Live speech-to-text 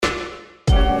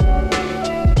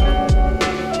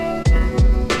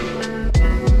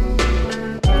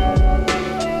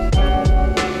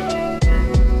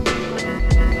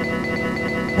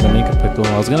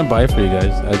was gonna buy it for you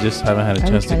guys. I just haven't had a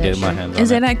chance to get my hands on it. Is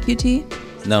it at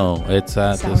QT? No, it's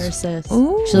at Sour this. sis.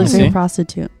 Ooh. She looks like a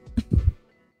prostitute.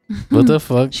 What the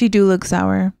fuck? She do look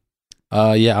sour.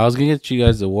 Yeah, I was gonna get you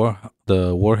guys the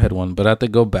Warhead one, but I have to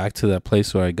go back to that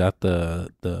place where I got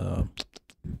the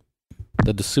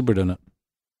super donut.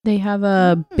 They have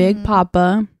a Big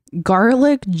Papa,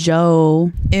 Garlic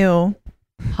Joe, Ew.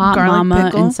 Hot Garlic Mama,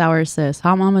 pickle? and Sour Sis.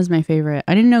 Hot Mama is my favorite.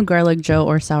 I didn't know Garlic Joe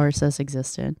or Sour Sis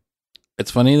existed. It's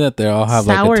funny that they all have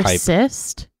Sour like a type.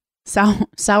 cyst.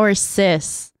 Sour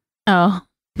Sis. Oh.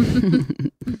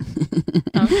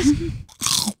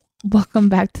 Welcome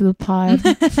back to the pod.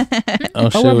 Oh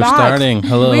shit, we're we're back. starting.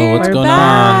 Hello, what's We're going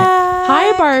back.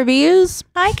 Hi, Barbies.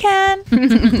 Hi,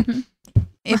 Ken.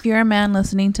 If you're a man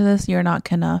listening to this, you're not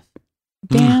Kenneth.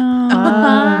 Damn.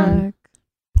 on?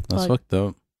 That's fucked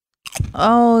up.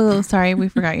 Oh, sorry. We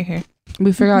forgot you're here.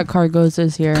 We forgot Cargos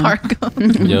is here. Cargo.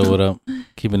 Yo, what up?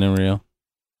 Keeping it real.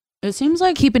 It seems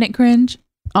like Keeping it cringe.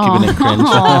 Keeping it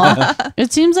cringe.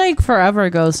 It seems like forever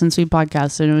ago since we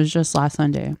podcasted. It was just last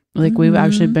Sunday. Like we've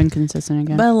actually been consistent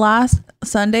again. But last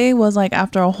Sunday was like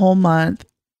after a whole month.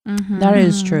 That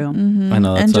is true. Mm-hmm. I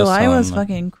know, that's And us July was on,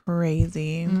 fucking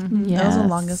crazy. That was the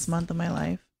longest month of my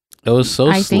life. It was so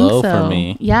I think slow so. for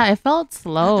me. Yeah, it felt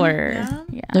slower.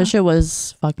 Yeah. That shit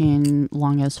was fucking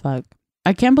long as fuck.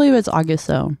 I can't believe it's August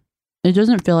though. It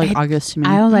doesn't feel like August to me.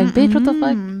 I was like, bitch, what the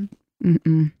fuck?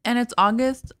 Mm-mm. And it's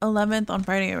August 11th on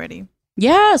Friday already.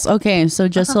 Yes. Okay. So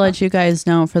just to let you guys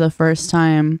know, for the first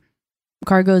time,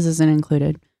 Cargos isn't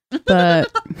included,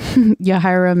 but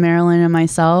Yahira, Marilyn, and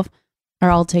myself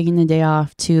are all taking the day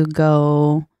off to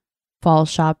go fall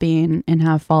shopping and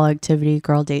have fall activity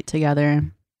girl date together.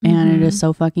 And it is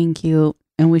so fucking cute.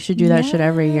 And we should do that shit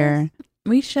every year.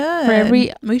 We should. For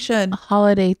every we should.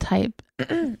 holiday type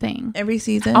thing. Every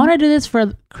season. I want to do this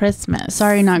for Christmas.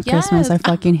 Sorry, not Christmas. I Yes.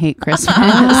 fucking hate Christmas.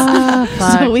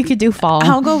 Fuck. So we could do fall.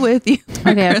 I'll go with you.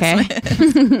 Okay.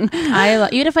 Even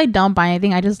if I don't buy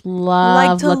anything, I just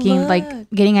love to looking, look. like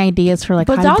getting ideas for like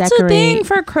But how to that's the decorate. thing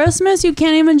for Christmas. You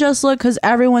can't even just look because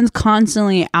everyone's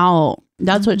constantly out.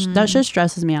 That's what that shit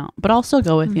stresses me out. But I'll still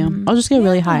go with you. I'll just get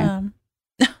really high.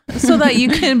 So that you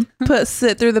can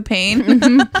sit through the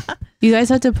pain. You guys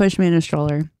have to push me in a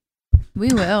stroller.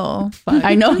 We will.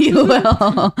 I know you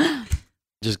will.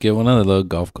 Just get one of the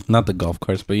little not the golf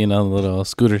carts, but you know, the little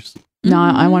scooters. No,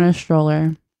 I want a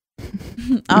stroller.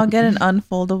 I'll get an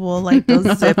unfoldable, like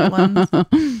those zip ones.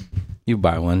 You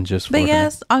buy one just for But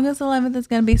yes, August 11th is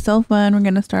going to be so fun. We're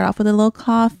going to start off with a little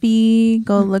coffee,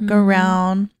 go look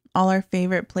around all our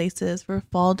favorite places for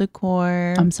fall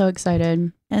decor. I'm so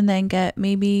excited. And then get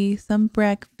maybe some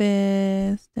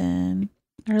breakfast and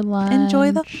Or lunch.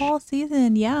 enjoy the fall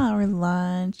season. Yeah, or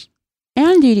lunch.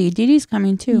 And Dee Didi's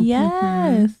coming too.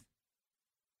 Yes.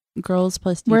 Girls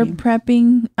plus Dee We're Dee.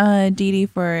 prepping Dee Dee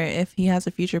for if he has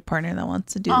a future partner that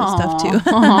wants to do this stuff too.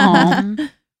 Aw.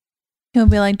 He'll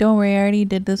be like, don't worry, I already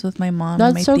did this with my mom.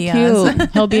 That's and my so tias."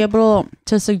 cute. He'll be able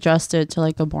to suggest it to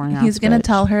like a boring ass He's going to bitch.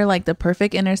 tell her like the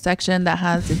perfect intersection that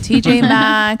has the TJ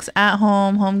Maxx, At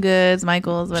Home, Home Goods,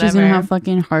 Michael's, whatever. She's gonna have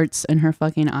fucking hearts in her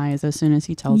fucking eyes as soon as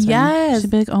he tells her. Yes. She'll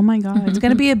be like, oh my god. It's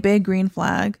going to be a big green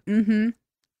flag. Mm-hmm.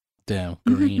 Damn,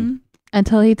 green.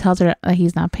 Until he tells her that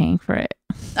he's not paying for it.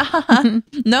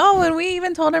 No, when we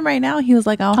even told him right now, he was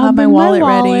like, I'll I'll have my bring my wallet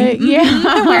ready. wallet.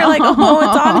 Yeah. And we were like, oh,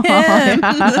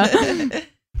 it's on him.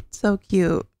 So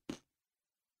cute.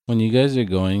 When you guys are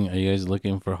going, are you guys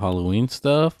looking for Halloween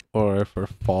stuff or for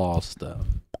fall stuff?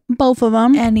 Both of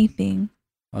them. Anything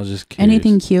I was just curious.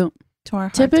 Anything cute. to our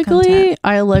heart's Typically, content.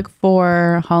 I look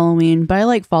for Halloween, but I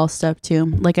like fall stuff too.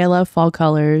 Like I love fall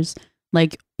colors,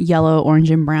 like yellow, orange,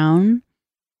 and brown.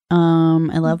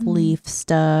 I love leaf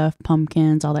stuff,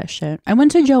 pumpkins, all that shit. I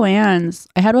went to Joann's.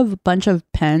 I had a bunch of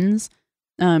pens.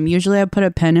 Usually I put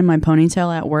a pen in my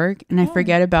ponytail at work and I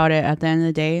forget about it at the end of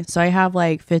the day. So I have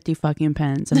like 50 fucking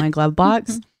pens in my glove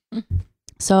box.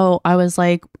 So I was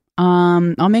like,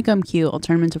 I'll make them cute. I'll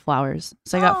turn them into flowers.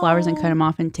 So I got flowers and cut them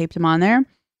off and taped them on there.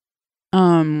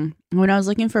 When I was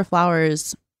looking for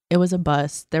flowers, it was a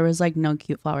bust. There was like no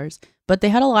cute flowers, but they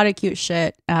had a lot of cute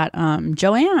shit at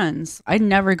Joann's. I'd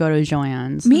never go to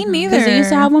Joann's. Me neither. Because they used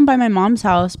to have one by my mom's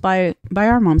house, by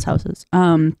our mom's houses.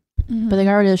 But they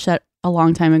got rid of shit a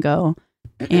long time ago.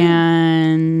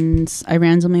 And I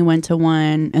randomly went to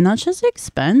one, and that's just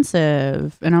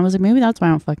expensive. And I was like, maybe that's why I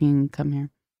don't fucking come here.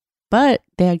 But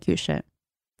they had cute shit.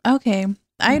 Okay.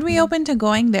 I'd be open to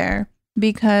going there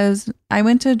because I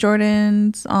went to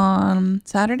Jordan's on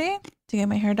Saturday to get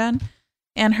my hair done.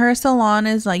 And her salon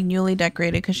is like newly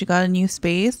decorated because she got a new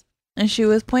space. and she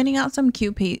was pointing out some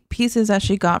cute pieces that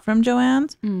she got from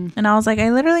Joann's. Mm. And I was like,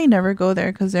 I literally never go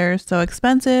there because they're so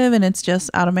expensive and it's just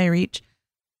out of my reach.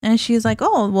 And she's like,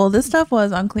 oh, well, this stuff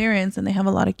was on clearance and they have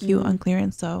a lot of cute on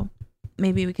clearance. So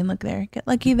maybe we can look there. Get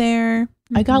lucky there.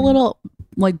 I got a little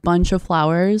like bunch of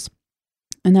flowers,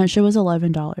 and that shit was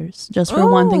 $11 just for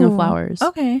one thing of Ooh, flowers.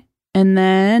 Okay. And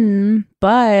then,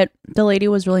 but the lady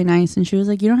was really nice, and she was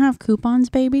like, "You don't have coupons,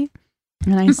 baby?"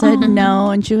 And I said no,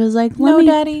 and she was like, No,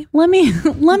 daddy. let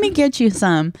me get you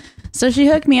some." So she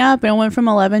hooked me up, and it went from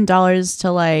 $11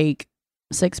 to like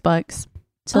 $6.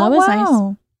 So that was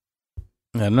nice.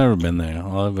 I've never been there.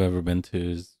 All I've ever been to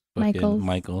is fucking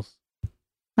Michael's.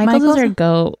 Michael's. Is our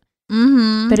goat.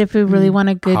 Mm-hmm. But if we really want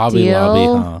a good Hobby deal,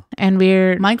 Lobby, huh? and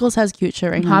we're Michael's has cute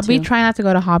shit right now Hobby, too. try not to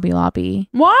go to Hobby Lobby.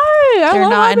 Why? They're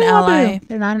not an ally.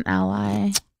 They're not an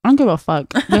ally. I don't give a fuck.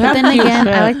 But then again,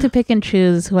 I like to pick and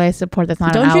choose who I support. That's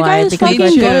not Don't an ally. you guys because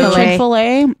fucking you go to Chick-fil-A.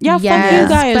 Chick-fil-A? Yeah, fuck Yes, you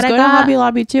guys. but I Go to got- Hobby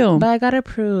Lobby too. But I got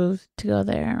approved to go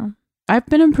there. I've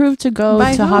been approved to go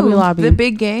By to who? Hobby Lobby. The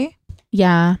big gay?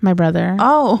 Yeah, my brother,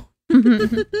 Oh.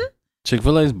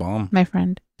 Chick-fil-A's bomb. my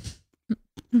friend.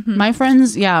 My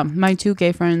friends, yeah, my 2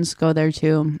 gay friends go there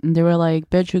too. And they were like,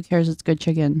 "Bitch, who cares? It's good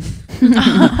chicken."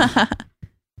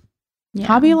 Yeah.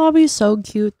 Hobby Lobby is so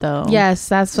cute though. Yes,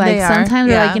 that's like They are, sometimes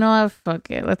they're yeah. like, you know what, fuck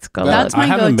it, let's go. That's I my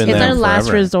haven't been go-to. It's there our last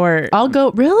forever. resort. I'll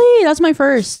go. Really? That's my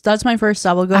first. That's my first.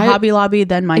 I will go I- Hobby Lobby,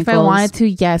 then Michael's. If I wanted to,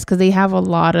 yes, because they have a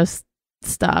lot of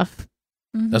stuff.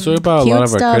 That's what about a Cute lot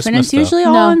of our stuff, Christmas and it's stuff. usually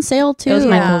all No, on sale too. it was Yeah.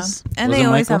 Michael's. And Was they it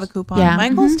always have a Michael's? coupon. Yeah.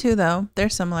 Michael's Mhm. too, though. They're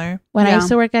similar. When I Yeah. used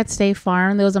to work at State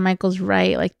Farm, there was a Michael's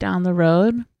right like down the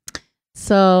road.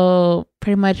 So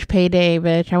pretty much payday,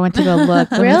 bitch. I went to go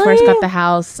look when we first Really? got the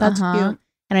house. That's Uh-huh. cute.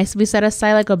 And we set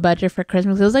aside like a budget for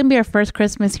Christmas. It was gonna be our first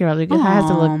Christmas here. I was like, it has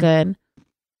to Aw. look good.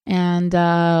 And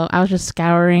I was just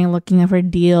scouring, looking for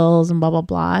deals and blah blah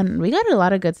blah. And we got a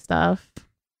lot of good stuff.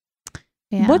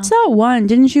 Yeah. What's that one?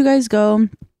 Didn't you guys go,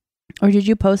 or did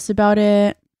you post about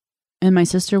it? And my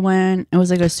sister went. It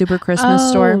was like a super Christmas Oh,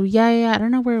 store. yeah. I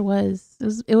don't know where it was.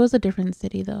 It was a different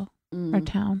city though, or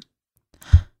town.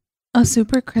 A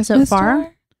super Christmas far?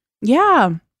 store? Yeah.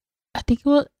 I think it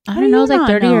was. I How don't do know. It you was like not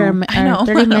 30 know? I know.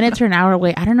 30 minutes or an hour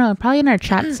away. I don't know. Probably in our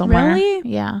chat somewhere. Really?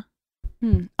 Yeah.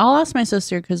 I'll ask my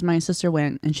sister because my sister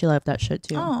went and she loved that shit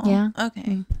too. Oh, Yeah.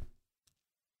 Okay.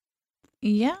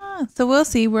 Yeah. So we'll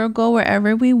see. We'll go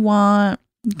wherever we want.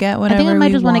 Get I whatever think I might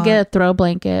we just want to want. get a throw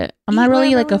blanket. I'm Eat not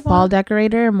really whatever like a we fall want.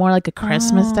 decorator, more like a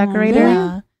Christmas Oh, decorator.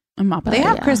 Yeah. I'm not They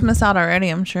have yeah. Christmas out already,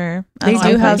 I'm sure. They At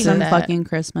do some have places. some that. fucking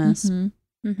Christmas. Mhm.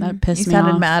 Mhm. That You pissed me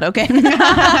sounded off. mad. Okay.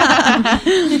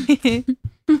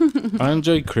 I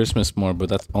enjoy Christmas more, but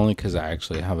that's only because I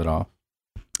actually have it off.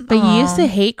 But you used to Aw.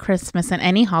 hate Christmas and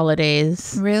any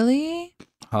holidays. Really?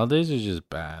 Holidays are just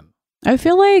bad. I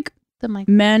feel like The mic-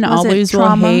 men Was it always will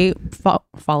trauma? hate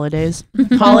holidays,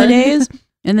 holidays,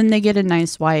 and then they get a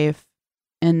nice wife,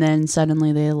 and then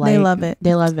suddenly they love it.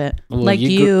 They love it. Well, like you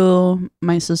you,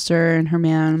 my sister, and her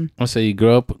man. I say you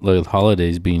grow up with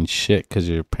holidays being shit because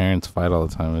your parents fight all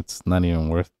the time. It's not even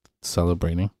worth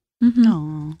celebrating. Mhm.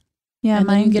 Aw. Yeah, and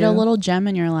then you mine get a do. little gem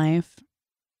in your life,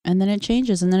 and then it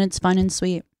changes, and then it's fun and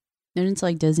sweet. Then it's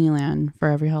like Disneyland for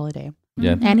every holiday.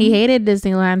 Yeah. Mhm. And he hated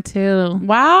Disneyland too.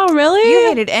 Wow, really? You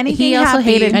hated anything. He also happy.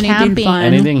 hated Anything camping. fun.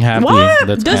 Anything happy, What?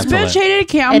 let's This cancel bitch it. hated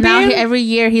camping. And now every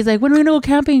year he's like, when are we gonna go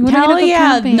camping? When are we Hell gonna go yeah,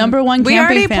 camping? number one We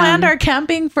camping already fan. planned our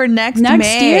camping for next next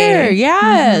May. year.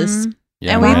 Yes. Mhm.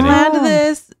 Yeah, And we I'm ready. planned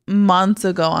this months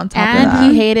ago on top of And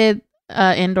that. he hated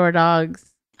indoor dogs.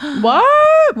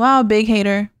 What? Wow, big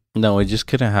hater. No, we just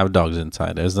couldn't have dogs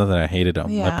inside. It's not that I hated them.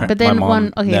 Yeah. But then my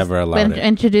mom when never allowed when it.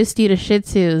 introduced you to Shih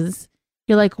Tzus,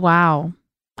 you're like, wow,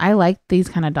 I like these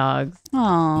kind of dogs.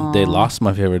 Aww. They lost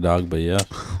my favorite dog, but yeah.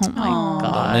 Oh my Aw.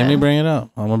 god. Let me bring it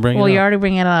up. I'm gonna bring Well, it you up. already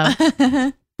bring it up.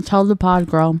 Tell the pod,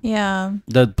 girl. Yeah.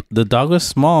 The dog was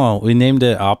small. We named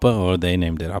it Appa, or they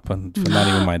named it Appa. Not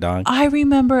even my dog. I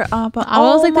remember Appa. I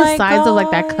was like the my size of,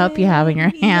 like, that cup you have in your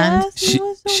hand.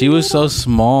 Yes, She was so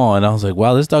small, and I was like,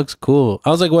 "Wow, this dog's cool." I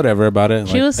was like, "Whatever about it."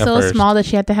 She like, was at so first. small that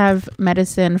she had to have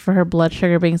medicine for her blood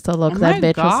sugar being so low because Oh that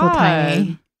my bitch was so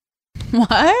tiny.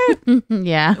 What?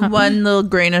 Yeah. one little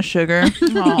grain of sugar.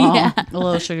 Aw, Yeah. A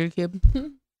little sugar cube.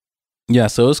 Yeah,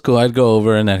 so it was cool. I'd go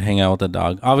over and I'd hang out with the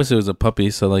dog. Obviously, it was a puppy,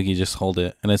 so like you just hold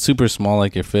it, and it's super small,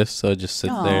 like your fist, so it just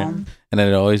sits there. Aw. And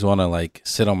I'd always want to like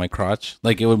sit on my crotch,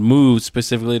 like it would move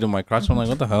specifically to my crotch. I'm like,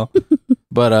 what the hell?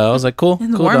 But I was like, cool,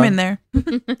 It's cool warm dog. in there.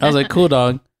 I was like, cool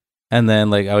dog. And then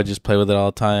like I would just play with it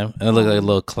all the time, and it looked like a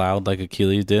little cloud, like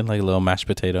Achilles did, like a little mashed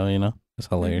potato. You know, it's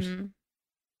hilarious. Mhm.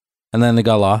 And then it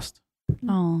got lost,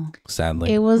 Oh.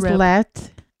 sadly. It was Rip.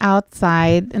 left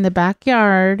outside in the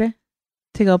backyard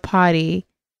to go potty,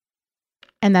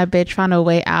 and that bitch found a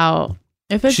way out.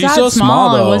 If it's She's that so small,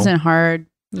 small, it though. wasn't hard.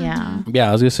 Yeah. Yeah,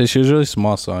 I was gonna say she was really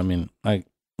small, so I mean, like,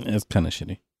 it's kind of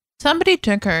shitty. Somebody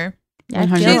took her. I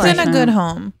feel She's 100%. in a good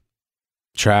home.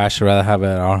 Trash. I'd rather have it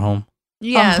at our home.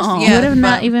 Yes, Oh. It yes. would have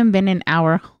not but- even been in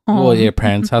our home. Well, your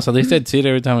parents' house. At least I'd see it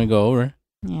every time we go over.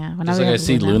 Yeah. When Just like I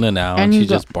see Luna now, and And she you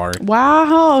go- just barks.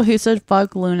 Wow, he said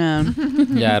fuck Luna.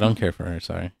 Yeah, I don't care for her.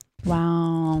 Sorry,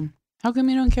 Wow. How come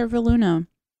you don't care for Luna?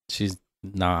 she's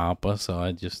not Appa, so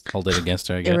I just hold it against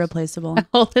her. I guess. Irreplaceable.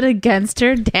 hold it against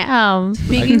her. Damn.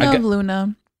 Speaking I of got-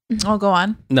 Luna, oh, go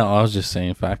on. No, I was just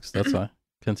saying facts. That's why.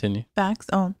 Continue. Facts.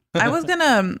 Oh, I was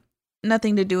gonna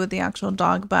nothing to do with the actual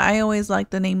dog, but I always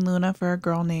like the name Luna for a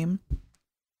girl name.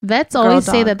 Vets Girl always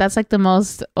say dog. that that's like the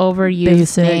most overused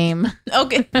Basic. name.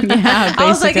 Okay. Yeah, I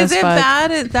was like, basic is as it fuck.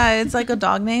 bad that it's like a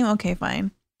dog name? Okay, fine.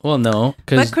 Well, no, But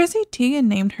because Chrissy Teigen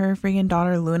named her freaking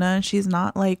daughter Luna, and she's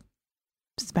not like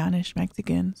Spanish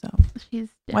Mexican. So She's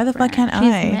Why the fuck different. can't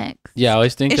She's I? mixed. yeah, I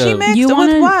always think is she of mixed You with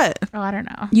wanna- what? Oh, I don't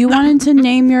know. You wanted to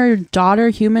name your daughter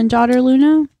human daughter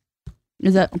Luna?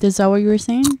 Is that what you were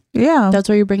saying? Yeah, That's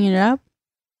why you're bringing it up?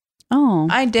 Oh,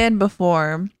 I did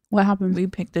before what happened? we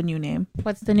picked a new name,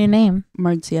 What's the new name?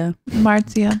 Marcia.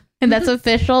 Marcia. And that's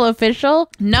official?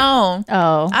 No,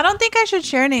 Oh. I don't think I should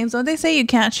share names. Don't they say you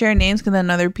can't share names because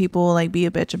then other people will like be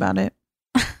a bitch about it?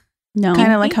 No.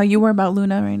 Kind of like how you were about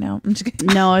Luna right now. I'm just kidding.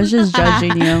 No, I was just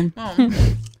judging you.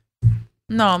 Oh.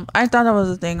 No, I thought that was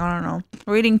a thing. I don't know.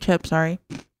 We're eating chips. Sorry.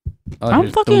 oh, I'm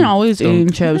here's- fucking don't- always don't- eating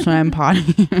chips when I'm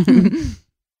potty.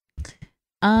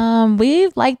 We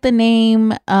like the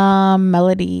name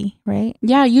Melody, right?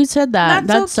 Yeah, you said that.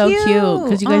 That's That's so so cute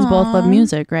because you guys both love Aw.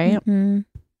 music, right? Mhm.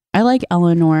 I like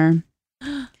Eleanor.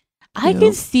 I Cute.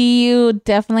 could see you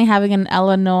definitely having an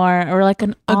Eleanor or like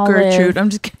an A Olive. Gertrude. I'm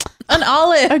just kidding. An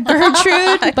Olive. A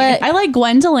Gertrude. But I like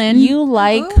Gwendolyn. you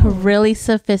like Ooh. really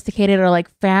sophisticated or like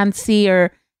fancy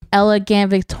or elegant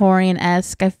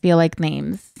Victorian-esque, I feel like,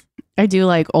 names. I do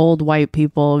like old white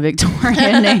people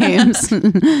Victorian names.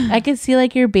 I could see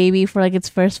like your baby for like its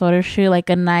first photo shoot, like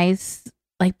a nice,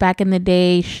 like back in the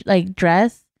day, like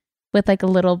dress with like a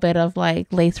little bit of like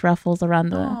lace ruffles around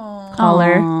the Aw.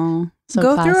 collar. Aw, so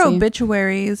Go classy. through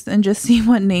obituaries and just see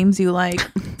what names you like.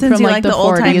 Since From you like like the the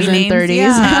old 40s timey and names. 30s.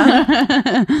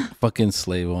 Yeah. fucking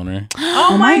slave owner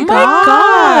Oh, my my God.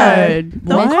 God.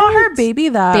 Don't What? call her baby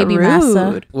that. Baby rude.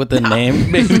 massa. with the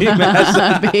name baby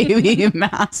Massa. Baby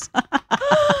Mass.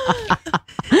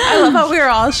 I love how we were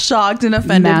all shocked and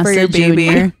offended for your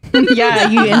baby. Junior. Yeah,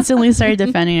 you instantly started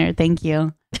defending her. Thank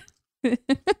you.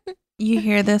 You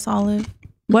hear this, Olive?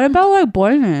 What about like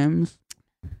boy names?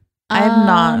 I have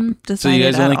not decided So you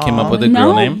guys at only came up all. with a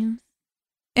girl No. name?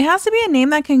 It has to be a name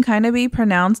that can kind of be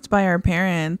pronounced by our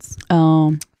parents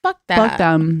Oh, Fuck that. fuck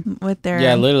them. with their.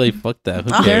 Yeah, literally, fuck that. Who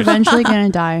They're They're cares? eventually gonna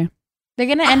die. They're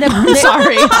gonna end up. I'm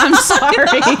sorry. I'm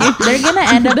sorry. They're gonna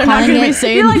end up They're not calling gonna be it.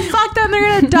 saying You're like, fuck them,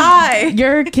 they're gonna die.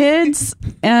 your kids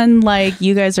and like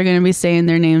you guys are gonna be saying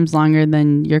their names longer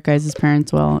than your guys'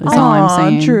 parents will. Is all I'm Aw,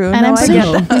 saying. True. And No, I'm I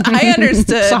single. get that. I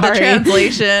understood the Sorry.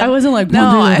 translation. I wasn't like,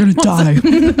 No, one day I they're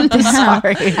gonna die.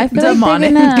 Sorry. I feel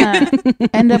Demonic. like they're gonna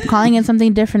end up calling it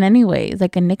something different anyways,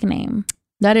 like a nickname.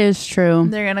 That is true.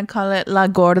 They're gonna call it La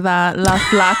Gorda, La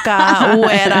Flaca,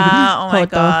 Güera. Oh my Joto.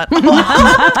 god.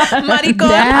 Maricón.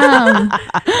 Damn.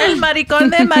 El maricón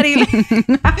de Maril.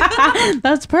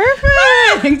 That's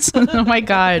perfect. Oh my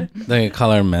god. They can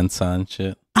call her Mensa and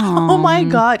shit. Oh my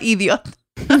god, idiot.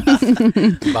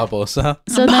 Babosa.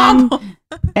 So then,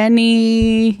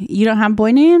 you don't have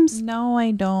boy names? No,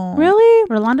 I don't. Really?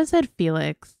 Rolando said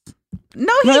Felix.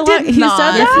 No, he Really? did He not.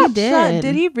 said Yes, that? he did. Shut-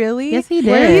 Did he really? Yes, he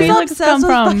Where did. did He's Felix obsessed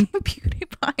come with from? fucking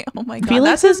PewDiePie. Oh my god, Felix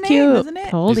that's his is name, cute. isn't it?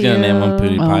 Told He's gonna you. name him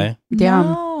PewDiePie. Damn.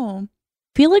 No,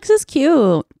 Felix is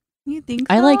cute. you think?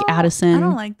 I like so? Addison. I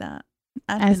don't like that.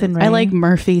 Addison is- Rae. I like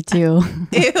Murphy too.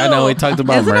 Ew. I know, we talked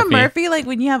about Isn't Murphy. a Murphy like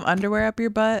when you have underwear up your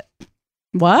butt?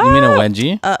 What? You mean a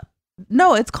Wengie?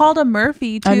 No, it's called a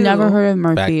Murphy too. I've never heard of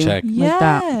Murphy. Fact check. Like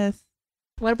that. Yes.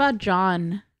 What about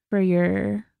John for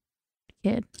your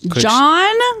kid? Quick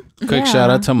John? Quick Yeah. shout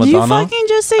out to Did you Madonna. fucking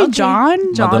just say Okay.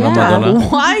 John? John. Madonna, Yeah. Madonna.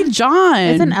 Why John?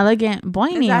 It's an elegant boy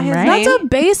Is name, that his right? name? That's a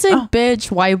basic Oh.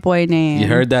 bitch white boy name. You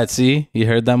heard that? See, you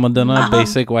heard that, Madonna? Uh-uh.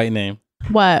 Basic white name.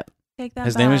 what? Take that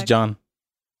His name is back. John.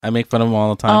 I make fun of him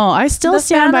all the time. Oh, I still The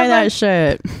stand sound by of that like-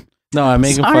 shit. No, I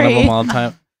make fun of Sorry. him all the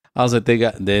time. I was like, they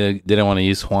didn't want to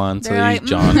use Juan, so They're they like,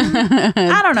 used John.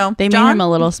 I don't know. They made John? him a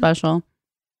little special.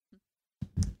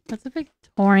 That's a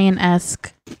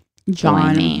Victorian-esque boy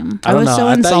John. name. I don't was know. so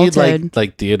I thought you'd insulted.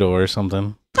 like Theodore or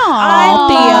something.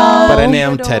 Aw, But I Theo.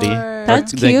 named him Teddy. Theodore.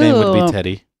 That's Her nickname would cute. be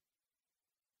Teddy.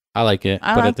 I like it.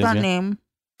 I but like think that name.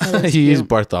 You use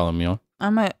Bartholomew.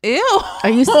 I'm a ew. Are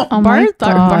you Oh my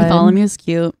God. Bartholomew's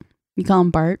cute. You call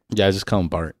him Bart? Yeah, I just call him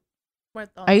Bart.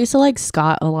 I used to like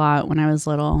Scott a lot when I was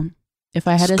little. If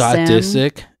I had Scott a sim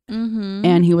Disick. Mm-hmm.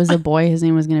 and he was a boy, his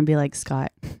name was gonna be like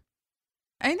Scott.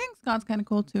 I think Scott's kind of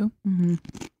cool too. Mm-hmm.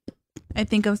 I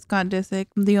think of Scott Disick,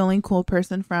 the only cool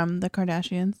person from the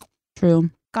Kardashians. True.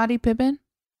 Scottie Pippen,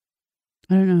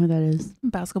 I don't know who that is.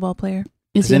 basketball player.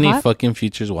 Isn't he hot? fucking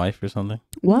Future's wife or something?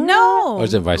 What? No. Or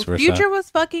is it vice versa? Future was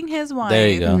fucking his wife. There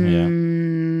you go. Yeah.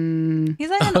 Mm, He's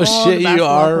like an Oh, old shit, you basketball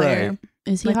are player. right.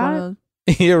 is he Like one hot? of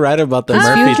those- You're right about the His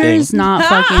Murphy Future's thing. not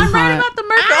fucking I'm right hot. about the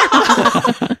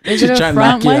Murphy. Is it She's a trying to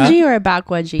front knock you out. wedgie or a back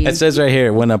wedgie? It says right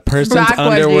here, when a person's Back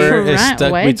wedgie. underwear is Front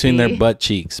stuck between their wedgie. butt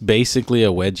cheeks, basically a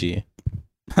wedgie.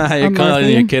 You're A calling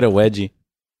Murphy? your kid a wedgie.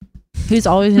 He's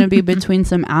always gonna be between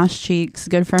some ass cheeks.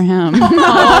 Good for him.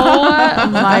 Oh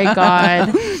my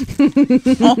God.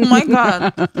 Oh my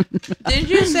God. Did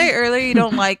you say earlier you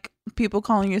don't like people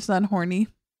calling your son horny?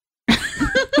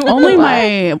 Only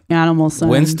my animal son.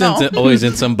 Winston's No. always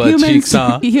in some butt Humans- cheeks,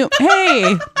 huh?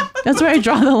 Hey, that's where I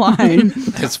draw the line.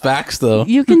 It's facts, though.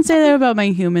 You can say that about my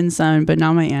human son, but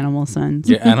not my animal son.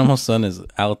 Your animal son is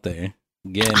out there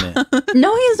getting it.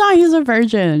 No, he's not. He's a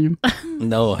virgin.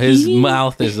 No, his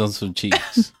mouth is on some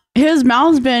cheeks. His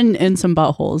mouth's been in some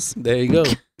buttholes. There you go.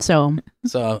 So,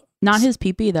 So, not his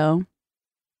pee-pee, though.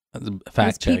 that's a His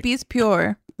fact check. pee-pee's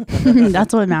pure.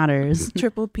 That's what matters.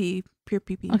 Triple P. Pure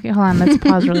pee-pee. Okay, hold on. Let's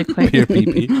pause really quick. Pure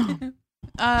pee-pee.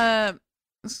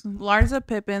 Larsa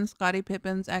Pippen, Scottie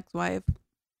Pippen's ex-wife,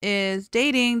 is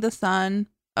dating the son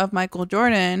of Michael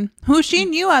Jordan, who she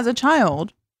knew as a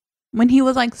child when he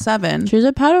was like 7. She's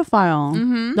a pedophile.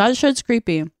 Mm-hmm. That shit's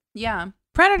creepy. Yeah.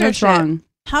 Predator That's shit. wrong.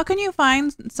 How can you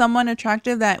find someone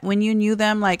attractive that when you knew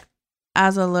them like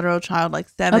as a literal child, like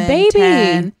 7, A baby.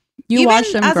 10, You Even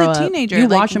watch them as a grow up. teenager, You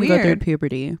like, watch them go through weird.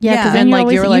 puberty. Yeah, because Yeah. then And you're like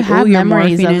always, you're like, have oh, you're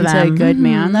memories morphing of into them. a good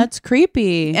man. Mhm. That's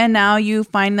creepy. and now you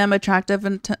find them attractive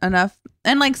enough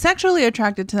and like sexually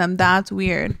attracted to them. That's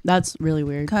weird. That's really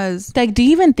weird. Because Like, do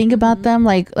you even think about them?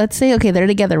 Like, let's say, okay, they're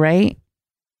together, right?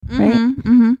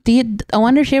 mm-hmm. Do you? I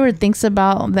wonder if she ever thinks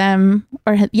about them,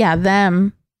 or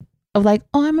them, of like,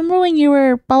 oh, I remember when you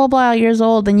were blah blah blah years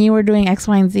old and you were doing X,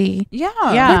 Y, and Z. Yeah.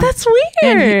 Yeah. Like, that's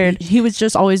And weird. he was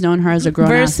just always known her as a grown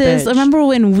Versus, I remember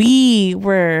when we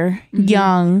were Mhm.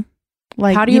 young.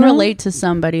 Like, How do you know? relate to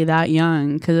somebody that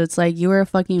young? Because it's like you were a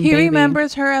fucking He baby.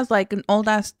 remembers her as like an old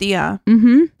ass tia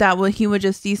Mm-hmm. that he would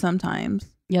just see sometimes.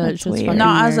 Yeah, That's that's just weird. fucking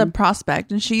Not as a weird.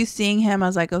 prospect. And she's seeing him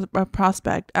as like a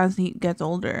prospect as he gets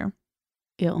older.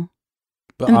 Ew.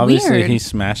 But And obviously, weird. he's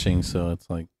smashing, so it's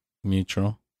like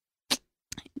mutual.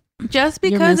 Just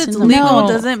You're because it's missing the legal No,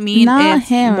 doesn't mean not it's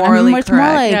him. morally it's more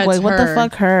correct. like, Yeah, it's what the her.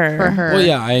 fuck, her For her. Well,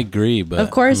 yeah, I agree, but Of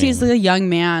course, I mean, he's a young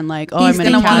man. Like, oh, He's I'm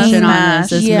going to gonna wanna cash in on smash.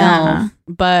 this Yeah.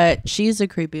 MILF. But she's a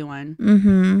creepy one.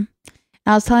 Mm-hmm.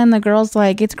 I was telling the girls,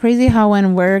 like, it's crazy how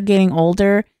when we're getting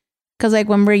older, because like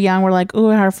when we're young, we're like, ooh,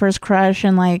 our first crush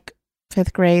in like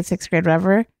 5th grade, 6th grade,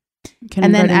 whatever. And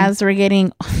then Kindergarten. as we're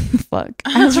getting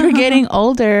as we're getting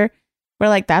older, we're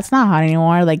like, that's not hot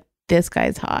anymore. Like, this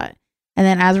guy's hot. And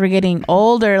then as we're getting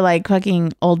older, like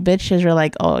fucking old bitches, we're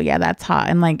like, oh yeah, that's hot.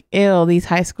 And like, ew, these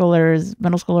high schoolers,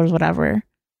 middle schoolers, whatever.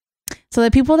 So the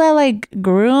people that like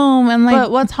groom and like,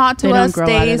 but what's hot to they don't us grow out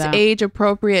of stays that. age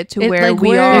appropriate to It, where like, we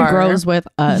we're- are. it grows with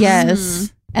us. yes.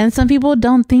 Mhm. And some people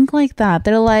don't think like that.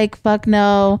 They're like, fuck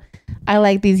no, I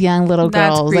like these young little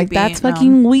That's girls. Like, creepy. that's No.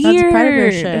 fucking weird. That's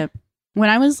predator shit. When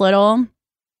I was little,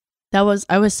 I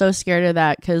was so scared of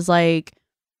that because like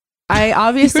I You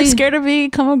obviously were scared of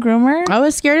become a groomer? I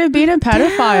was scared of being a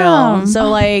pedophile. Damn. So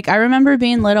like I remember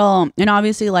being little and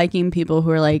obviously liking people who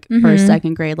were like first, Mhm.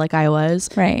 second grade like I was.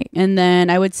 Right. And then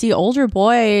I would see older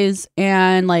boys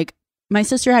and like my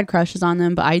sister had crushes on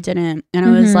them, but I didn't. And I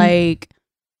was Mhm. like,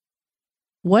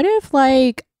 what if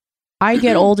like I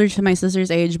get older to my sister's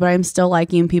age, but I'm still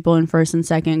liking people in first and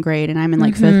second grade and I'm in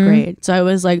like fifth Mhm. grade. So I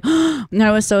was like, and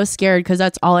I was so scared because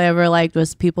that's all I ever liked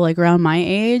was people like around my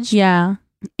age. Yeah.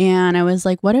 And I was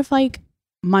like, what if like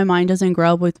my mind doesn't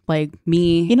grow up with like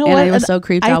me? You know and what? I was so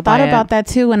creeped I out by thought about it. that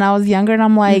too when I was younger, and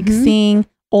I'm like Mhm. seeing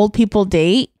old people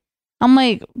date. I'm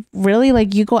like, really?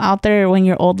 Like, you go out there when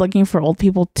you're old looking for old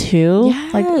people too?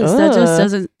 Yes, Like, that just ugh.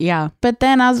 doesn't. Yeah, But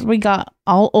then as we got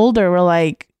all older, we're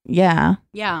like, yeah,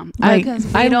 yeah. Like, Because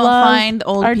we I don't love find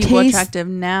old our people taste- attractive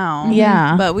now.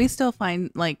 Yeah. But we still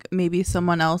find like maybe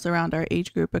someone else around our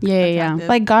age group Yeah. attractive.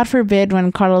 like, God forbid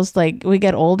when Carlos, like, we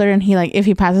get older and he, like, if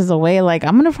he passes away, like,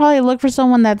 I'm gonna probably look for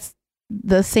someone that's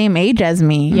the same age as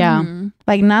me. Yeah. Mhm.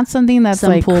 Like, not something that's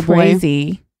Some like pool boy.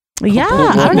 crazy. Yeah, pool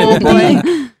I don't boy. know. Pool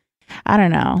boy. I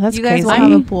don't know. That's You guys crazy. will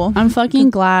have a pool. I'm fucking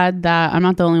glad that I'm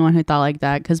not the only one who thought like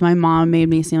that, because my mom made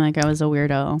me seem like I was a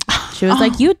weirdo. She was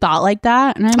like, you thought like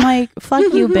that? And I'm like, fuck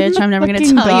you, bitch. I'm never going to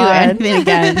Fucking tell you God. anything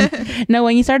again. No,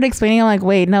 when you started explaining, I'm like,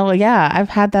 wait, no, yeah, I've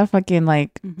had that fucking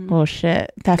like, oh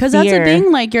shit, that Because that's the fear.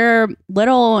 thing. Like, you're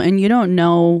little and you don't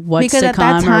know what's Because to at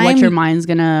that come or what time, your mind's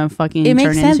going to fucking It turn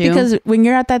makes sense into. because when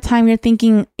you're at that time, you're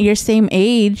thinking your same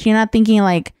age. You're not thinking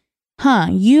like, huh,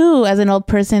 you as an old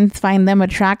person find them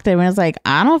attractive. And it's like,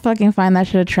 I don't fucking find that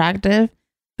shit attractive.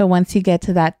 But once you get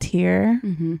to that tier,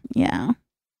 yeah.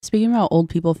 Speaking about old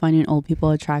people finding old people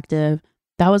attractive,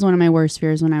 that was one of my worst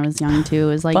fears when I was young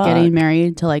too, is like Fuck. getting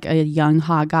married to like a young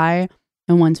hot guy.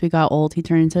 And once we got old, he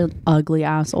turned into an ugly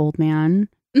ass old man.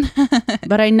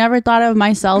 But I never thought of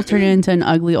myself turning into an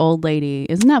ugly old lady.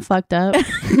 Isn't that fucked up?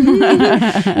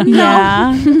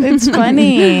 Yeah, it's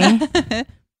funny.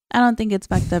 I don't think it's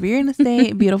fucked up. You're gonna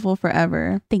stay beautiful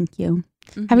forever. Thank you.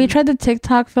 Have you tried the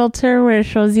TikTok filter where it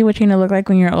shows you what you're gonna look like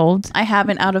when you're old? I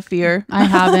haven't, out of fear. I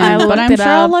haven't, I but looked I'm it sure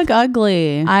I'll up. look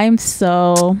ugly. I'm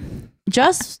so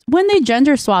Just when they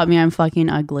gender swap me, I'm fucking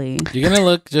ugly. You're gonna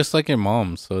look just like your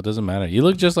mom, so it doesn't matter. You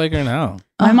look just like her now.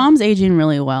 My mom's aging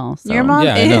really well. So. Your mom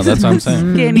Yeah, I is know, that's what I'm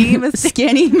saying. skinny, mysterious.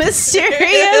 skinny,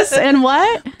 mysterious, and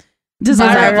what?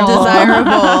 Desirable.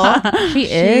 Desirable.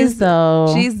 she is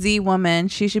though. She's the woman.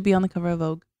 She should be on the cover of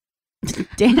Vogue.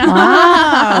 Damn.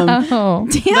 Wow.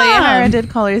 But Yanara did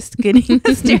call her skinny,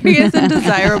 mysterious, and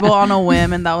desirable on a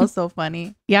whim, and that was so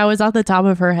funny. Yeah, it was off the top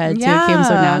of her head too. It came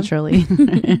so Yeah. naturally.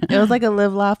 It was like a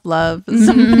live, laugh, love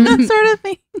sort of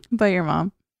thing. But your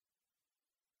mom.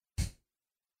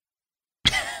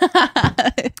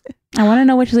 I want to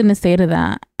know what she's gonna say to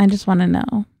that. I just want to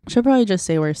know. She'll probably just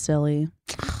say we're silly.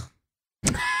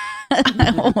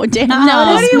 Oh, damn.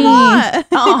 What do you me.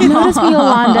 want? Notice me,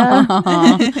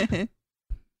 Yolanda.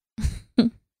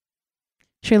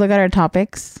 Should we look at our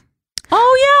topics?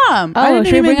 Oh yeah. Oh,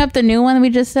 should we bring up the new one we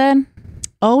just said?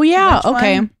 Oh yeah. Which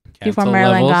Okay. one? Before Cancel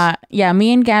Marilyn levels. got,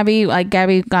 me and Gabby,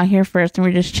 Gabby got here first and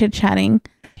we are just chit chatting.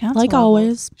 Like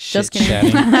always. Shit Just kidding.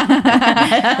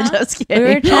 chatting. Just We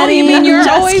were kidding. Oh, you mean you're Just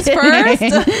always kidding.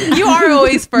 first? You are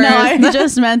always first. No, I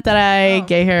just meant that I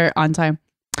get here on time.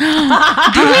 Do we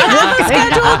have a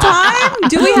scheduled time?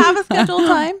 Do we have a scheduled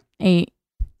time?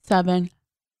 7.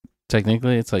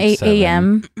 Technically, it's like 8 7.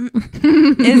 a.m.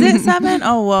 Is it 7?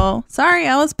 Oh, well. Sorry,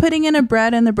 I was putting in a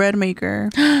bread in the bread maker.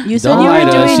 You said Don't you lie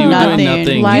were to us. doing You were nothing.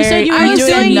 doing nothing. You said you I were was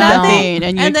doing doing nothing. nothing.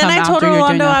 And, you And then come I told after you're doing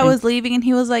Rolando I nothing. was leaving, and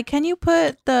he was like, "Can you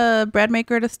put the bread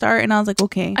maker to start?" And I was like,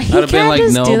 "Okay." I'd have been like,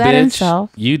 no, do that bitch.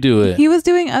 himself. You do it. He was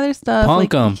doing other stuff. Punk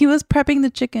like, 'em. he was prepping the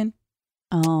chicken.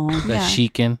 Oh. The Yeah.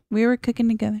 chicken. We were cooking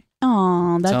together.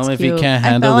 Oh, that's Tell him if cute. he can't I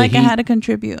handle felt like the I heat, had to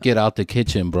contribute. get out the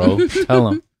kitchen, bro. Tell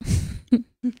him.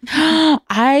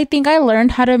 I think I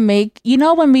learned how to make,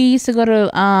 when we used to go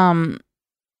to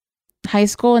high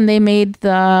school and they made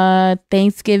the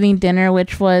Thanksgiving dinner,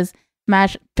 which was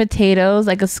mashed potatoes,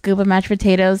 like a scoop of mashed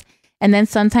potatoes. And then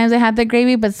sometimes they had the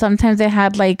gravy, but sometimes they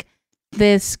had like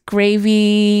this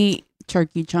gravy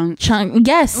Turkey chunk. chunk.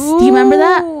 Yes. Do you remember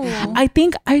that? Ooh. I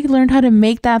think I learned how to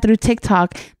make that through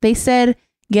TikTok. They said,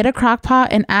 get a crock pot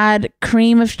and add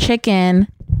cream of chicken.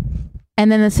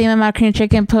 And then the same amount of cream of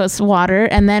chicken, put water,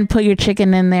 and then put your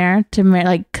chicken in there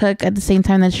to cook at the same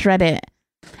time, then shred it.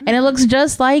 And it looks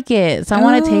just like it. So I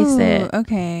want to taste it.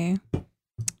 Okay.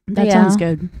 That Yeah. sounds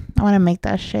good. I want to make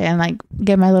that shit and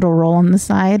get my little roll on the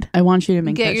side. I want you to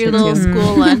make Get that your shit little too.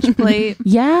 school lunch plate.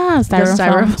 Yeah,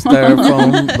 styrofoam.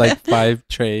 Styrofoam, like 5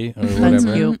 tray or That's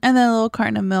whatever. cute. And then a little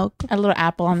carton of milk. A little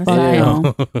apple on the Fuck side.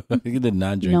 yeah. You did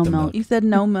not drink No the milk. milk. You said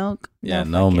no milk. Yeah,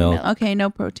 no fucking milk. Okay, no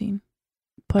protein.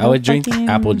 Put I a would drink fucking-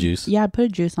 apple juice. Yeah, put a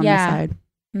juice on Yeah. the side.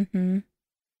 Mm-hmm.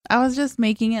 I was just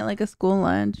making it like a school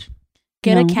lunch.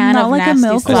 Get No. a can Not of like a nasty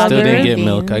milk I still Strawberry didn't get beans.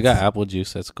 milk. I got apple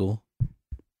juice at school.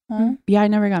 Huh? Yeah, I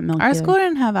never got milk. Our either. school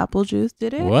didn't have apple juice,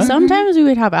 did it? What? Sometimes we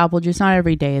would have apple juice, not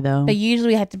every day though. But usually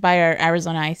we had to buy our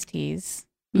Arizona iced teas.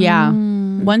 Yeah.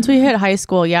 Mm. Once we hit high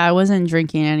school, yeah, I wasn't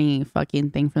drinking any fucking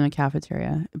thing from the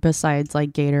cafeteria besides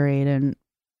like Gatorade and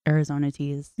Arizona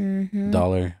teas. Mm-hmm.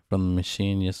 $1 from the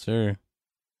machine, yes sir.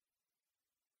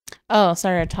 Oh,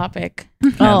 sorry, our topic.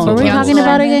 Oh, What were we levels. talking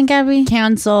about again, Gabby?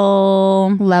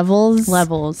 Cancel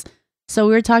Levels. So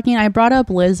we were talking. I brought up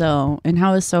Lizzo and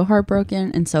how I was so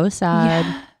heartbroken and so sad.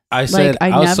 I said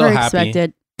Like I was never so happy.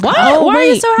 expected. What? Oh, Why are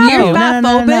you wait. so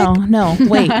happy? You're No.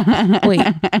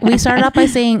 Wait. We started off by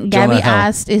saying Gabby Jonah Hill.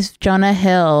 asked, "Is Jonah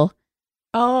Hill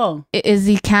Oh, is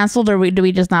he canceled or do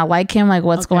we just not like him? Like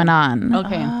what's Okay. going on?"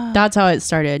 okay. That's how it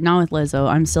started. Not with Lizzo.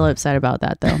 I'm still upset about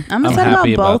that though. I'm I'm upset about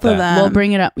happy about both of that. them. We'll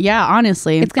bring it up. Yeah,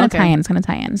 honestly, It's gonna Okay. tie in. It's gonna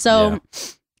tie in. So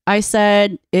I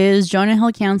said, is Jonah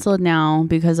Hill canceled now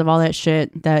because of all that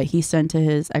shit that he sent to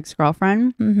his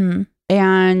ex-girlfriend? Mm-hmm.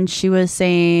 And she was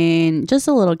saying just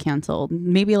a little canceled,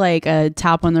 maybe like a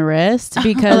tap on the wrist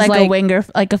because like a winger,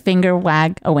 like a finger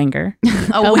wag, a winger.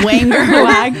 a winger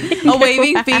wag, a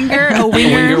waving finger, a A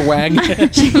winger. winger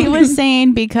wag. She was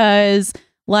saying because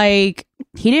like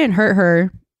he didn't hurt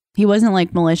her. He wasn't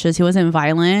like malicious. He wasn't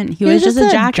violent. He was just a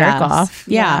jackass. jerk off.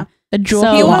 Yeah. A jewel.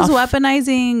 So- He was off.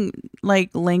 weaponizing like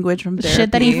language from therapy.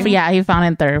 Shit that he found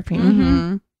in therapy.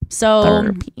 Mm-hmm. So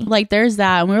Therapy. like there's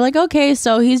that. And we were like, okay,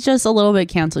 so he's just a little bit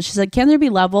canceled. She said, can there be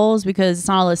levels? Because it's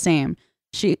not all the same.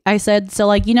 I said, so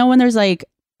like, you know, when there's like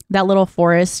that little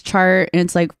forest chart and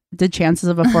it's like the chances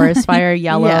of a forest fire,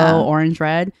 yellow, Yeah. orange,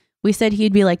 red. We said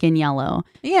he'd be like in yellow.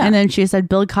 Yeah. And then she said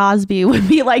Bill Cosby would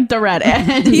be like the red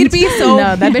end. He'd be so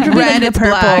No, that bitch would be like red, the it's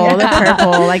purple, black. the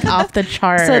purple, like off the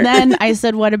chart. So then I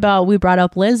said, what about, we brought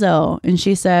up Lizzo and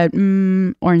she said,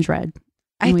 orange, red.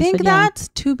 I And we think said, yeah. that's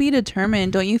to be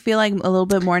determined. Don't you feel like a little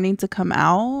bit more needs to come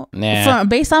out? Nah.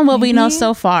 Based on what we know Maybe?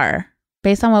 so far.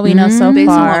 Based on what we know so Based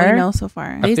on far. what we know so far.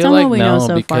 I Based feel on like what we know so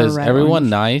far, because red, everyone orange.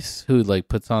 nice who like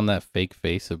puts on that fake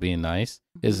face of being nice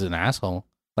is an asshole.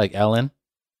 Like Ellen.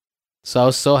 So I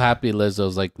was so happy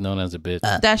Lizzo's like known as a bitch.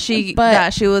 That she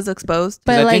But- was exposed.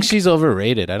 but I like, think she's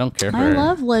overrated. I don't care for I her.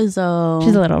 love Lizzo.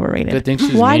 she's a little I overrated. think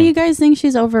she's Why do mean. you guys think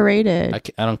she's overrated?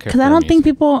 I don't care. Because for I her don't think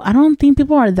music.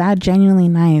 people are that genuinely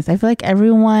nice. I feel like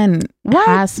everyone What?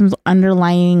 has some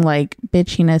underlying like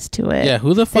bitchiness to it. Yeah, who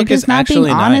the They're fuck is just not being actually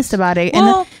honest nice? about it,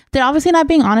 Well, and they're obviously not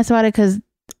being honest about it because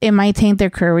it might taint their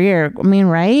career. I mean,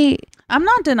 right? I'm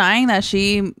not denying that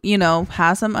she,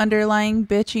 has some underlying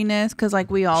bitchiness because like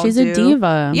we all She's do. a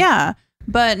diva. Yeah.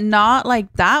 But not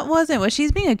like that wasn't what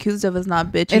she's being accused of is not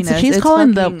bitchiness. she's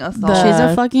calling the- fucking assault. She's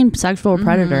a fucking sexual Mhm.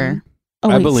 predator. Oh,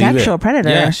 I wait, believe sexual it. predator.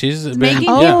 Yeah, she's been, making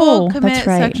Oh, yeah. people that's commit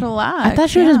right. sexual acts. I thought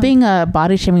she was Yeah. just being a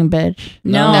body shaming bitch.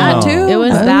 No, That too? It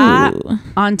was Oh. that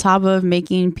on top of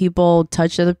making people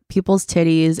touch other people's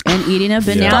titties and eating a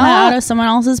banana Stop. out of someone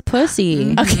else's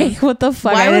pussy. Mhm. Okay, what the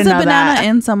fuck? Why I was didn't a know banana that.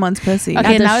 in someone's pussy? At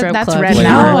Okay, the now strip that's club. red Flavor.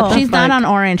 now. What the She's not fuck? on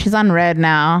orange. She's on red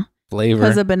now. Flavor.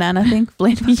 Was a banana thing?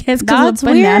 Flavor. Yes, That's because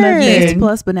banana weird. Yeast thing.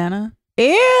 plus banana.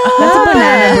 Ew. That's a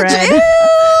banana bread.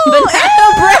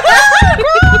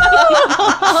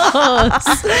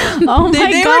 Oh my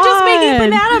They god. were just making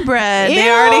banana bread. They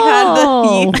already had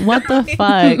the Ew. What the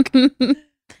fuck?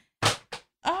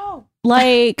 Oh.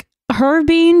 Like her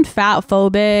being fat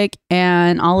phobic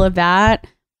and all of that,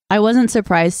 I wasn't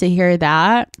surprised to hear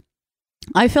that.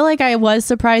 I feel like I was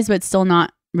surprised, but still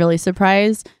not really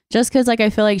surprised. Just because, like, I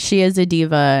feel like she is a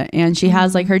diva and she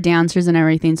has like her dancers and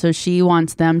everything, so she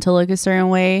wants them to look a certain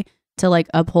way to like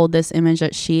uphold this image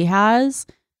that she has.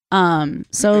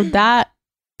 So that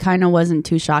kind of wasn't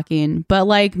too shocking, but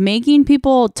like making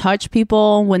people touch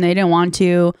people when they didn't want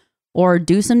to, or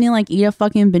do something like eat a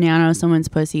fucking banana out of someone's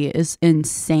pussy is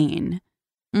insane.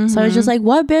 So I was just like,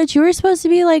 what, bitch? You were supposed to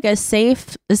be like a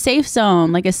safe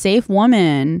zone, like a safe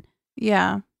woman.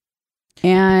 yeah.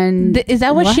 And Is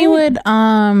that what she would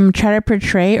try to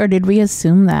portray, or did we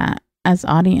assume that as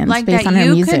audience Like based that on her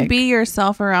you music? could be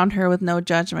yourself around her with no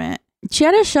judgment. she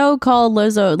had a show called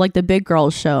Lizzo, like the Big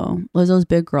Girls show, Lizzo's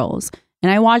Big Girls.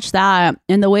 And I watched that,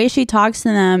 and the way she talks to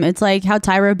them, it's like how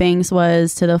Tyra Banks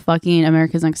was to the fucking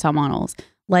America's Next Top Models.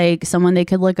 Like someone they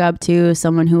could look up to,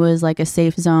 someone who was like a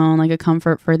safe zone, like a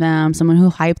comfort for them, someone who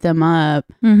hyped them up.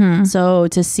 Mm-hmm. So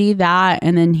to see that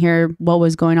and then hear what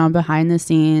was going on behind the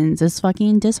scenes is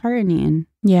fucking disheartening.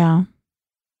 Yeah,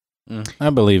 I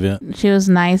believe it. she was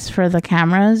nice for the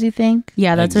cameras. You think?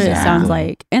 Yeah, that's what it sounds Exactly.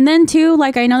 like. And then too,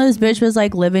 like I know this bitch was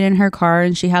like living in her car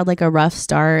and she had like a rough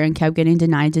start and kept getting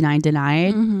denied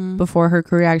Mm-hmm. before her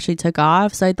career actually took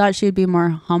off. So I thought she'd be more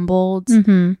humbled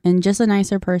Mm-hmm. and just a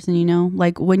nicer person, you know?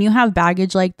 Like when you have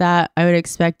baggage like that, I would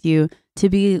expect you to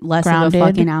be less Grounded. of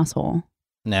a fucking asshole.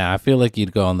 Nah, I feel like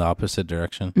you'd go in the opposite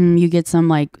direction. You get some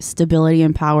like stability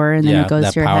and power and then yeah, it goes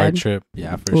that to your power head. trip.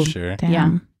 Yeah, for Ooh. sure. Damn.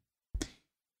 Yeah.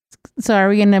 So are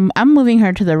we gonna? I'm moving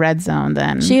her to the red zone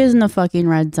then. She is in the fucking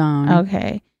red zone.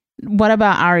 Okay. What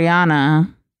about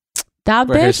Ariana? That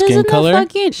For her bitch is skin in color? the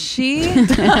fucking. She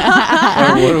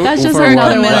That's just for her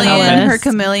what? another one on the chameleon, her list.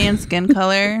 chameleon skin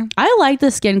color. I like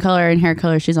the skin color and hair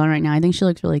color she's on right now. I think she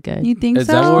looks really good. You think Is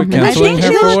so? that what we're I canceling think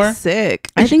her she for? looks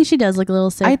sick. I think she does look a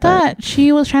little sick. I but thought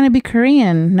she was trying to be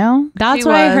Korean. No. that's She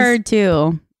what I was. heard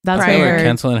too. That's what I Prior. We're heard.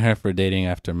 canceling her for dating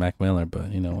after Mac Miller, but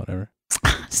whatever.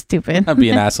 Stupid. I'd be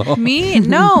an asshole. Me?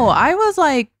 No, I was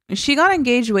like, she got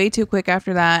engaged way too quick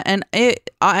after that, and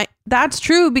that's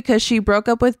true because she broke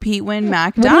up with Pete when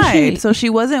Mac What did died, she- so she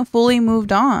wasn't fully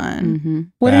moved on. Mm-hmm.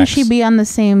 Wouldn't she Facts. be on the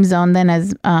same zone then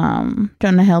as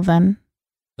Jonah Hill then?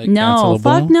 Like No, cancelable?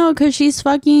 fuck no, because she's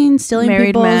fucking stealing Married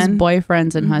people's men.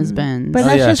 boyfriends and Mhm. husbands. But Oh,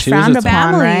 that's yeah, just she was frowned a- upon,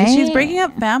 Families. right? She's breaking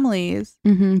up families.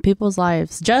 People's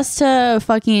lives just to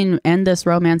fucking end this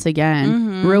romance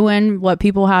again. Mhm. Ruin what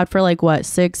people had for like what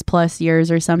 6+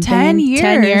 years or something. 10 years.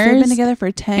 10 years. They've been together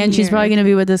for 10 years. And she's probably gonna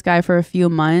be with this guy for a few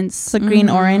months. It's like green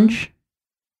Mhm. orange.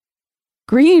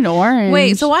 Green orange.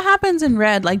 Wait, so what happens in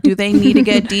red? Like, do they need to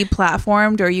get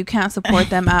deplatformed or you can't support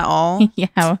them at all?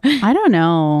 Yeah. I don't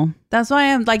know. That's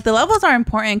why I'm like, the levels are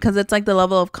important because it's like the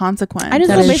level of consequence. I just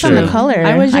That go is based on the true. color.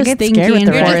 I was just get thinking scared with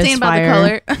the You're just forest thinking about fire.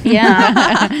 the color.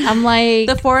 Yeah. I'm like,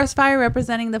 The forest fire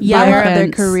representing the fire Yellow of their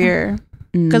fence. career.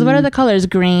 because what are the colors?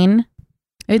 Green.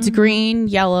 It's Mhm. green,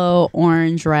 yellow,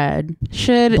 orange, red,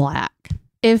 Should black,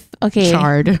 if okay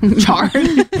charred.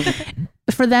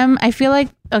 for them, I feel like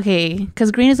okay,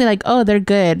 because green is like, oh, they're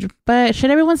good, but should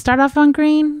everyone start off on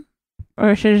green,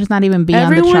 or should it just not even be on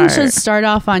the Everyone chart? should start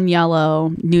off on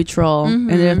yellow, neutral,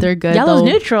 and if they're good, Yellow's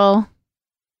they'll- neutral.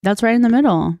 That's right in the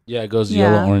middle. Yeah, it goes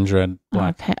Yeah. yellow, orange, red,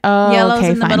 black. Okay. Oh, Yellow's okay,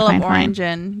 in the fine, middle fine, of fine. orange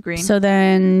and green. So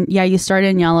then, yeah, you start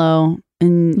in yellow,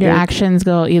 and Your it- actions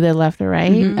go either left or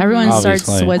right. Mhm. Everyone starts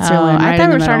Obviously. Switzerland. Oh, I right thought in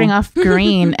we were the starting middle. off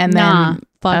green and then. Nah,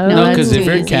 fuck Oh. no. No, that's because if too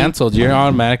you're easy. canceled, you're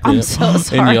automatically I'm so in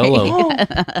sorry. yellow.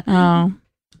 Oh,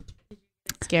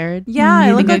 Scared? yeah,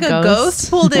 You it looked think like a ghost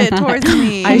pulled it towards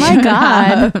me. I Oh my should God.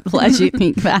 have let you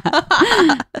think that.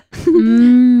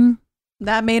 mm,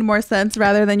 That made more sense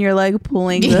rather than your leg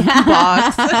pulling the Yeah.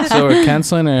 box. So we're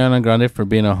canceling Ariana Grande for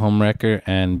being a homewrecker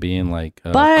and being like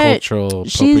But cultural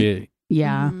she's- appropriate.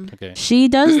 Yeah. Mhm. Okay. She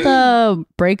does the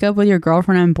break up with your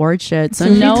girlfriend and board shit. So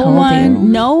So she no told one you.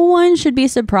 no one should be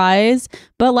surprised.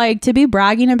 But like to be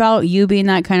bragging about you being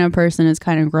that kind of person is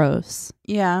kind of gross.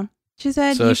 Yeah. She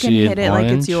said So you is can she hit in it like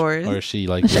it's orange, yours. or is she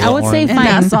like? I yellow would say orange? In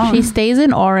that fine. song. She stays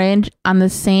in orange on the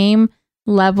same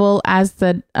level as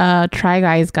the Try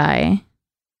Guys guy.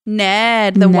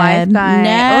 Ned, the wife Ned. guy.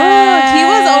 Ned. Oh, he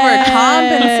was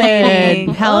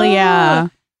overcompensating. Hell Oh, yeah.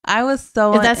 I was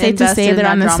so Is that safe to invested say in they're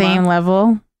that on the drama. same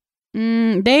level?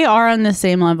 They are on the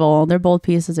same level. They're both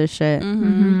pieces of shit.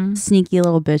 Mhm. Sneaky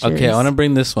little bitches. Okay, I want to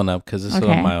bring this one up because this is what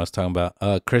Okay. Maya was talking about.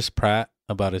 Chris Pratt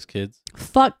about his kids.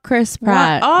 Fuck Chris What?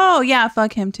 Pratt. Oh, yeah,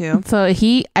 fuck him too. So I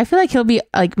feel like he'll be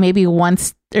like maybe one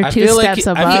or I two feel like steps he-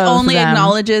 I above. He only them.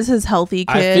 acknowledges his healthy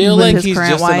kid I feel with like his he's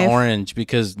current just wife. an orange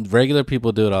because regular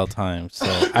people do it all the time. So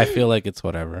I feel like it's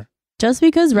whatever. Just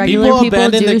because regular People people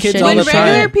abandon do their kids shit. all When the regular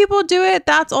time. people do it,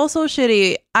 that's also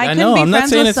shitty. I I couldn't know, be I'm not friends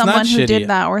saying with it's not someone who shitty. did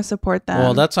that or support them.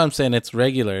 Well, that's what I'm saying. It's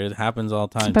regular. It happens all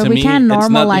the time. But to we me, can't it's not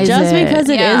normalize Just it. because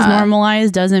it is Yeah.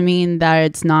 normalized doesn't mean that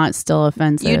it's not still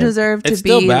offensive. you deserve to It's be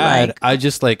still bad. like. I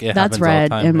just like it. That's happens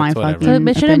red all the time. in my It's whatever. So fucking-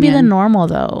 it shouldn't be the opinion. normal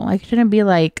though. Like it shouldn't be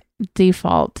like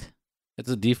default. It's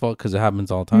a default because it happens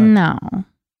all the time. No.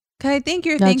 'Cause I think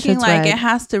you're That thinking shit's like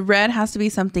red. red has to be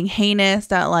something heinous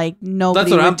that like nobody That's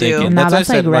what would I'm do. thinking. No, That's why I that's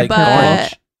said like red like purple.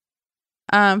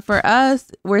 orange. For us,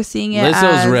 we're seeing it Lizzo's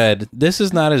as red. This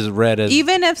is not as red as.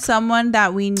 even if someone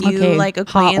that we knew Okay, like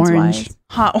hot acquaintance orange. wise,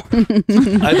 hot orange.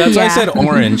 That's why I Yeah. said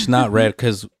orange, not red,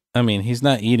 because I mean he's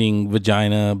not eating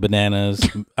vagina bananas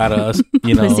out of us,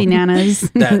 you know. Pussy nanas.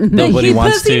 that nobody He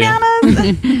wants pussy to.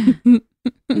 nanas.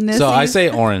 So I Nissies. say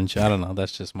orange. I don't know.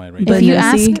 That's just my rating. But If you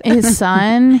Nissy? ask his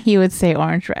son, he would say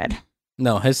orange red.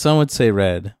 No, his son would say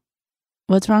red.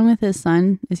 What's wrong with his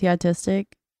son? Is he autistic?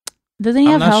 Doesn't he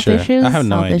I'm have not health sure. issues? I have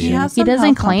no Health idea. issues. He has He some doesn't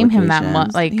health claim him that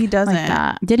much. complications. Like He doesn't. Like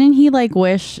that. Didn't he like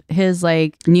wish his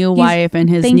like new He's- wife and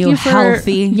his thank new you for-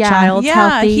 healthy yeah. child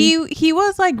Yeah, healthy? he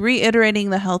was like reiterating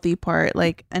the healthy part,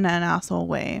 like in an asshole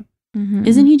way. Mhm.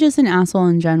 Isn't he just an asshole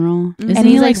in general? And Isn't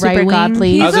he's, he like, like super right-wing?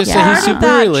 godly. He's I was a just saying part he's of super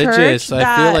that religious. church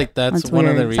I feel that- like that's That's one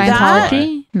of the weird. reasons why.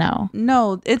 Scientology? No.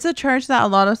 No, it's a church that a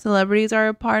lot of celebrities are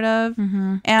a part of,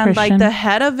 Mm-hmm. and like the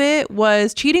head of it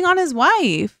was cheating on his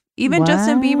wife. Even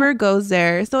Justin What? Bieber goes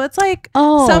there, so it's like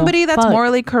Oh, somebody that's fuck.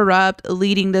 morally corrupt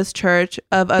leading this church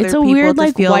of other It's a people weird to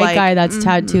like feel white like, guy that's mhm.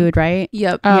 tattooed, right?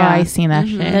 Yep. Oh, Yeah. I seen that Mhm.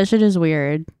 shit. That shit is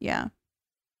weird. Yeah.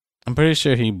 I'm pretty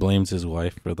sure he blames his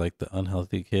wife for like the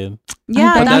unhealthy kid.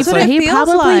 Yeah, But that's that's what like- it He feels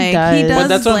probably like. does. He does But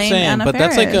that's what I'm blame saying. Anna But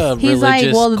that's like a Faris. He's like,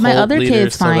 religious well, my cult other leader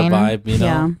kid's sort fine. of vibe, you know.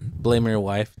 Yeah. Blame your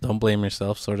wife, don't blame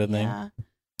yourself, sort of thing. Yeah.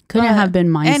 Couldn't But have been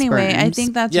my Anyway, I sperms.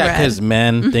 think that's Yeah, red. because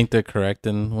men think they're correct,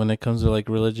 and when it comes to like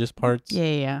religious parts,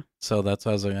 Yeah. so that's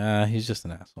why I was like, he's just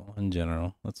an asshole in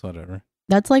general. That's whatever.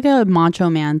 That's like a macho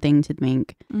man thing to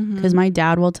think. Mhm. Because my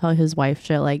dad will tell his wife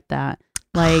shit like that.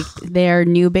 Like their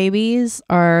new babies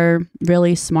are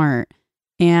really smart.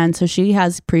 And so she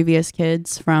has previous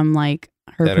kids from like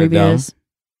her That are previous.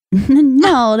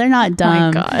 No, they're not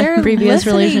dumb. God. They're Previous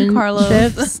listening,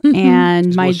 relationships,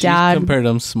 and my Well, she's dad. compared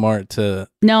them smart to.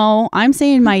 No, I'm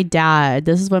saying my dad.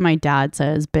 This is what my dad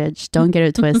says, bitch. Don't get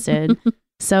it twisted.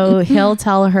 So he'll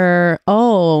tell her,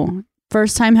 "Oh,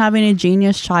 first time having a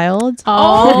genius child."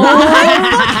 Oh my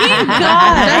fucking god!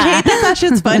 I hate that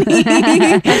shit's funny.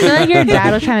 I feel like your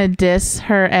dad was trying to diss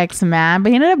her ex-man, but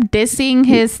he ended up dissing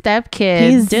his stepkids.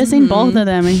 He's dissing both of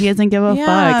them, and he doesn't give a Yeah,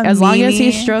 fuck. As long as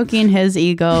he's meanie. stroking his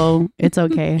ego, it's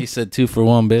okay. He said 2 for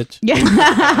 1, bitch. Yeah.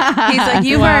 He's like,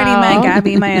 you've already met Wow.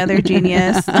 Gabby, my other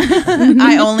genius.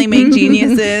 I only make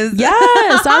geniuses.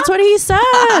 Yes, that's what he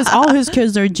says. All his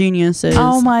kids are geniuses.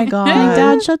 Oh my god. Hey,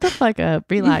 Dad, shut the fuck up.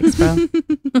 Relax, bro.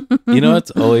 You know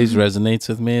what's always resonates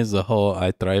with me is the whole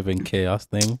 "I thrive in chaos"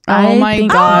 thing. Oh my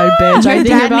god, bitch! I Your think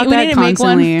dad, about we that need to make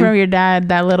constantly. one from your dad.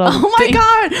 That little. Oh my thing.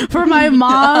 god! For my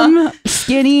mom,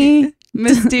 skinny,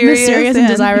 mysterious and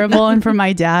desirable, and for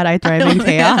my dad, I thrive in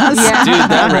chaos. Yeah. Dude,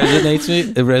 that resonates me.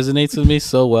 It resonates with me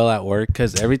so well at work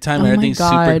because every time Oh my everything's super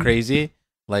God. crazy,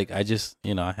 like I just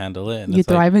I handle it. And You it's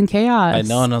like, thrive in chaos. I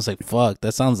know, and I was like, "Fuck,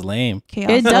 that sounds lame."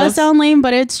 It does sound lame,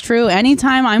 but it's true.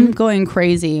 Anytime I'm going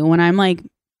crazy, when I'm like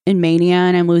in mania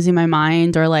and I'm losing my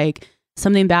mind, or like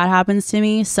something bad happens to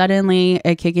me, suddenly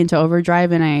I kick into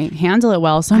overdrive and I handle it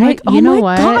well. So I'm like, oh you know my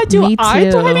what? god, do Me I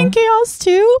too. thrive in chaos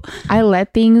too? I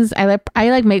let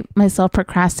make myself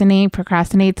procrastinate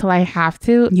till I have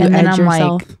to, You and then edge I'm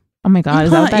yourself. like, oh my god,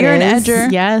 is that what that You're an is?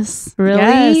 edger. Yes, Really?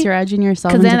 Yes, you're edging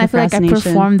yourself. Because then into I feel like I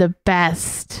procrastination. perform the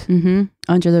best.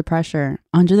 Under the pressure,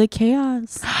 under the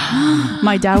chaos.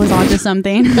 My dad was onto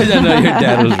something. I know your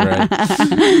dad was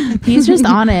right. He's just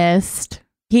honest.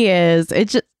 He is.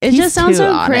 It He's just sounds too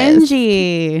so honest.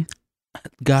 cringy.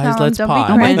 Guys, Tell him, let's don't be Oh pause.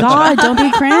 my Cringe. god, don't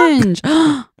be cringe.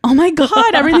 Oh my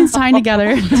god, everything's tying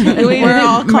together. We're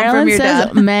all come from Marilyn your says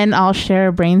dad. men all share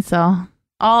a brain cell.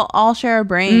 All share a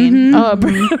brain. Mhm. Oh, a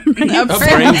brain. A A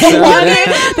brain cell.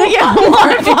 They get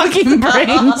one fucking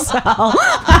brain cell.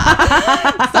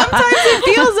 Sometimes it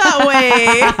feels that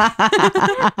way.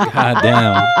 God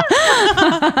damn.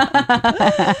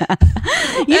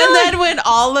 And then when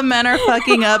all the men are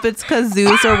fucking up, it's because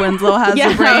Zeus or Winslow has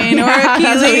a brain, or that's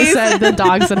what he Achilles. said, the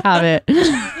dogs would have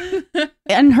it.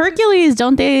 And Hercules,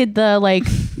 don't they, the like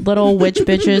little witch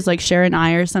bitches like share an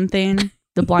eye or something?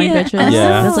 The blind Yeah. bitches?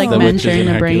 Yeah, That's like the men witches sharing in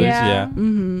their brain. Hercules, yeah.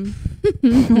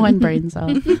 Mm-hmm. One brain cell.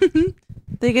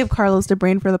 They gave Carlos the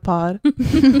brain for the pod.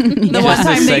 The Yeah. one Just a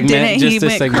time they segment, didn't, he just a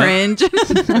went segment. cringe.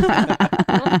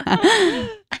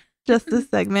 Just a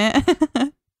segment.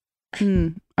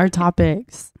 Our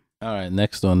topics. All right,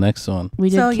 next one. We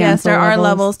did So yes, cancel there are levels.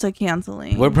 levels to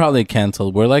canceling. We're probably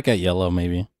canceled. We're like at yellow,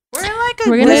 maybe. We're like a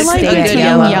We're good, gonna We're like stay a at good team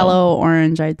yellow. yellow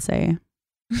orange, I'd say.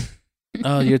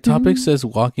 Your topic says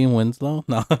walking Winslow.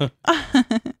 No.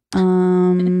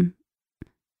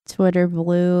 Twitter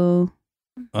blue.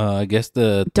 I guess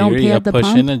the Don't theory pay of at the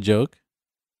pushing pump? a joke.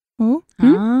 Who?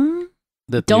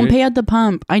 The Don't theory- pay at the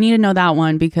pump. I need to know that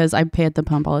one because I pay at the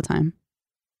pump all the time.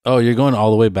 Oh, you're going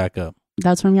all the way back up.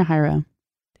 That's from Yahira.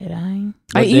 Did I? I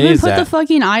What day even is put the that?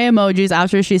 fucking eye emojis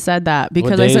after she said that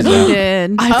because I day said is You that?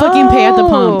 did. I fucking pay at the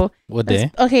pump. What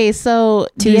day? Okay, so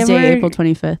do you Tuesday, ever- April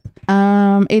 25th.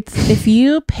 It's if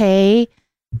you pay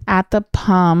at the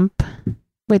pump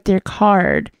with your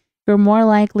card, you're more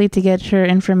likely to get your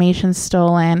information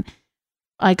stolen,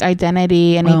 like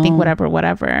identity, anything, Oh.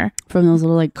 whatever, From those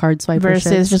little like card swiper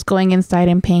versus shits. just going inside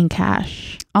and paying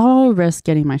cash. I'll risk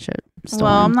getting my shit stolen.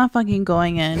 Well, I'm not fucking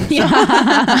going in. so- Yeah.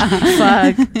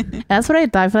 Fuck. That's what I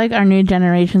thought. I feel like our new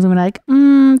generation's gonna be like,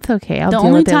 it's okay. I'll The deal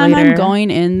only with it time later. I'm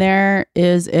going in there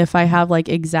is if I have like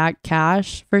exact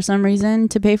cash for some reason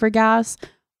to pay for gas,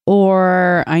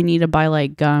 or I need to buy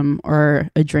like gum or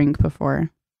a drink before.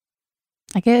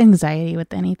 I get anxiety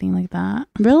with anything like that.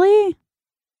 Really?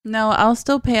 No, I'll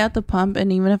still pay at the pump,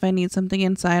 and even if I need something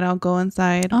inside, I'll go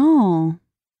inside Oh,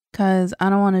 because I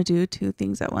don't want to do two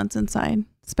things at once inside.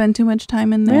 Spend too much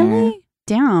time in there. really?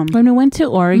 Damn. When we went to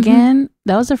Oregon,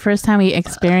 that was the first time we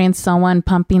experienced someone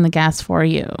pumping the gas for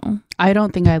you. I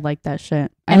don't think I like that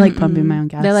shit. I like pumping my own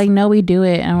gas. They're like, no, we do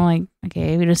it. And I'm like,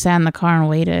 okay, we just sat in the car and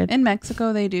waited. In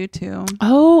Mexico, they do too.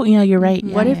 Oh, you're right.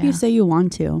 what if you say you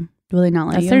want to? Will they not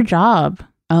let That's you? their job.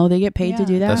 Oh, they get paid to Yeah.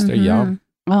 do that? That's their Mhm. job.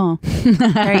 Oh.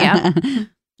 There you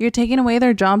You're taking away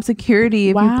their job security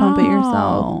if you pump it yourself.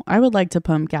 Wow. I would like to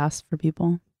pump gas for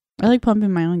people. I like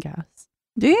pumping my own gas.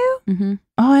 Do you? Mm-hmm.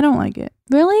 Oh, I don't like it.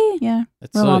 Really? Yeah.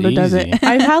 It's so Rolando easy. does it.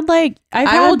 I've had like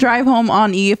I will drive home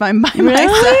on E if I'm by Really?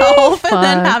 myself and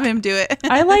then Fuck. have him do it.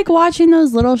 I like watching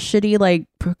those little shitty like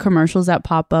commercials that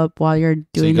pop up while you're So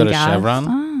doing you go the to gas. Chevron?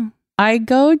 Oh. I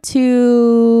go Is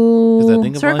to that I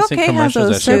think I've only Circle seen K has commercials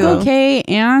those at too. Circle Circle K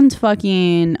and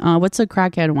fucking what's the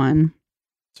crackhead one?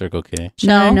 Circle K.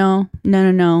 No.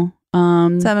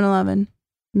 7-Eleven.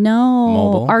 No,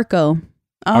 Mobile? Arco.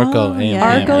 Arco, Oh, AM.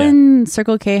 Arco yeah. and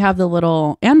Circle K have the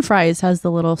little, and Fry's has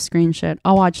the little screen shit.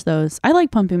 I'll watch those. I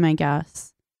like pumping my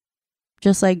gas.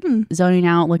 Just like zoning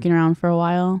out, looking around for a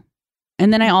while.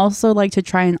 And then I also like to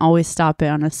try and always stop it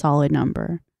on a solid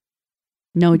number.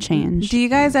 No change. Do you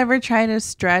guys ever try to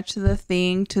stretch the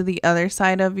thing to the other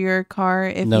side of your car?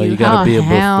 If No, you you gotta have- be a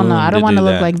hell no! buffoon I don't to want to do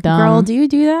look that. like dumb. Girl, do you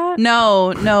do that?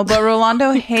 No, but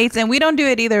Rolando hates, and we don't do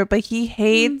it either, but he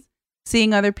hates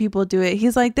seeing other people do it.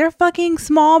 He's like, they're fucking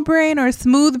small brain or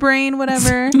smooth brain,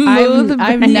 whatever.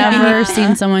 I've never Yeah.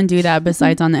 seen someone do that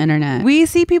besides on the internet. We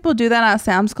see people do that at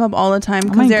Sam's Club all the time Oh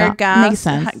my because their God. gas Makes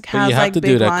sense. has But you have like to do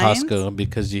big it at lines. Costco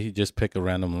because you just pick a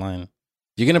random line.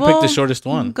 You're gonna pick Well, the shortest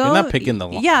one. go- You're not picking the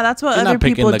line. Yeah, that's what You're other not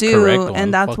picking people the do, correct one.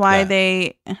 and that's Fuck why that.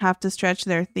 they have to stretch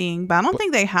their thing. But I don't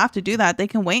think they have to do that. They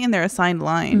can wait in their assigned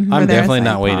line. Mhm. or I'm their definitely assigned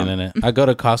not waiting pump. in it. I go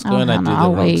to Costco Oh, and I hell do no, the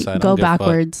I'll wrong wait. side. I Go don't give a fuck.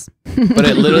 backwards. But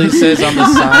it literally says on the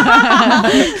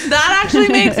side. That actually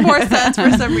makes more sense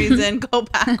for some reason. Go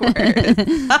backwards.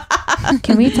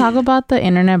 Can we talk about the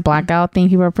internet blackout thing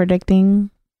you were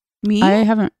predicting? Me? I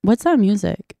haven't. What's that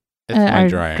music? It's my Our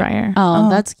dryer. Oh, Oh.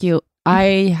 that's cute.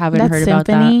 I haven't That heard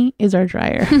symphony is our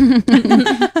dryer. about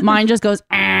that. Mine just goes.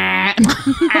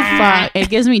 Fuck. It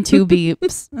gives me 2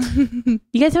 beeps.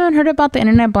 You guys haven't heard about the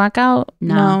internet blackout?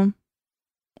 No.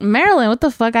 Marilyn, what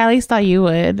the fuck? I at least thought you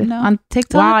would. No. On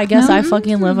TikTok? Wow, I guess No? I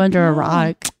fucking live under a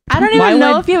rock. I don't Why even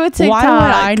know would- if you have a TikTok. Why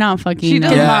would I not fucking She know?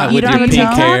 doesn't. Yeah, You with don't your have a pink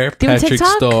TikTok? hair, Do you have a Patrick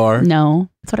TikTok? Store. No.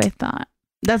 That's what I thought.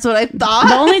 That's what I thought.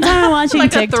 The only time I'm watching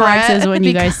Like a TikToks threat. is when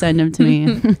you guys send them to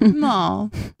me.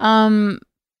 No.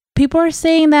 People are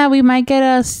saying that we might get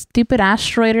a stupid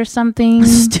asteroid or something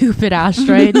Stupid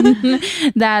asteroid.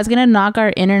 that's gonna knock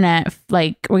our internet.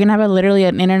 Like we're gonna have literally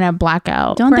an internet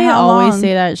blackout. Don't For they how always long?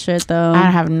 say that shit though?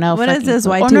 I have no. What is fucking this,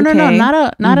 clue. Oh, no, Y2K?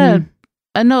 not Mhm.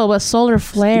 no, a solar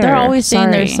flare. They're always saying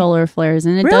Sorry. there's solar flares,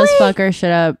 and it Really? does fuck our shit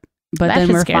up. But That then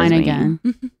shit we're scares fine me. again.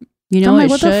 You So know I'm like, what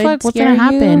what should the fuck? What's scare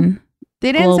gonna you? happen?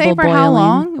 They didn't say Global for how boiling.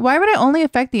 long. Why would it only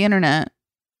affect the internet?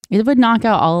 It would knock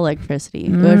out all electricity.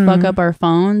 It would fuck up our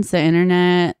phones, the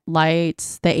internet,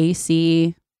 lights, the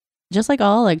AC, just like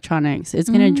all electronics. It's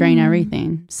gonna drain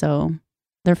everything. So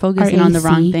they're focusing on the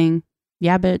wrong AC. thing.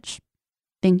 Yeah, bitch.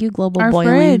 Thank you, global Our boiling.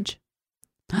 fridge.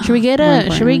 Should we get More a?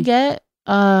 Should we importantly. get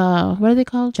what are they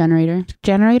called? Generator?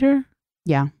 Generator.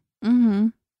 Yeah. Mm-hmm.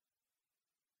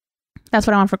 That's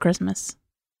what I want for Christmas.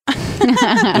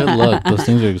 Good luck. Those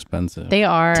things are expensive. They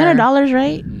are $100,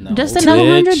 right? No, Just bitch,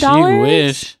 another $200? You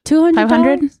wish. $200.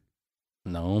 500?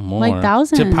 No more. Like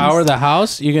thousands. To power the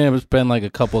house, you're gonna spend like a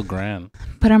couple grand.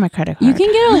 Put on my credit card. You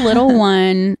can get a little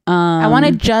one. I want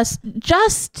it just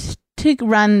to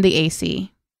run the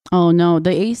AC. Oh no,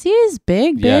 the AC is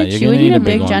big, Yeah, bitch. you're You would gonna need need a a big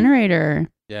big one. generator.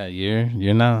 Yeah,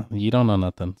 you don't know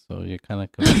nothing, so you're kind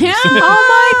of confused.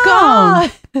 Oh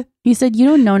my god. He said you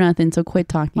don't know nothing, so quit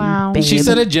talking. Wow. babe. She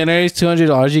said a generator is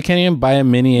 $200. You can't even buy a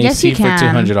mini Yes, AC you for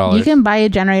can. $200. You can buy a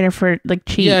generator for like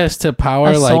cheap. Yes, to power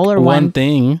A like solar one one.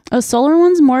 thing. a solar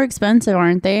one's more expensive,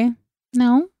 aren't they?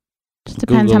 No, just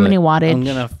depends Google how many it. wattage. I'm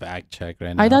gonna fact check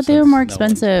right now. I thought they were since more no one-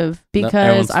 expensive because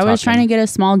everyone's I was trying to talking. get a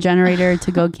small generator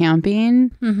to go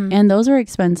camping, Mhm. and those were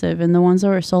expensive, and the ones that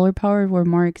were solar powered were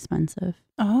more expensive.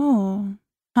 Oh.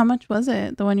 How much was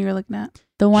it? The one you were looking at?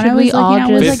 The one Should I was we all looking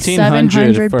at was like just-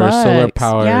 $1,500 $700 for a solar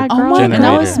powered Yeah, Oh girl, my and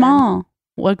that was God. small.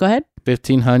 What? Go ahead.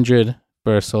 $1,500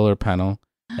 for a solar panel,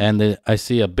 and I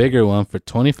see a bigger one for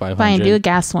 $2,500. Fine, do a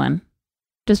gas one.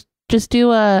 Just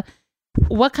do a.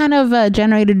 What kind of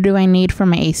generator do I need for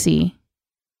my AC?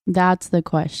 That's the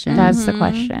question. That's the Mhm.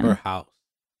 question. per house.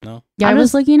 No, yeah, I I'll was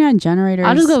just- looking at generators.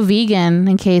 I'll just go vegan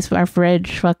in case our fridge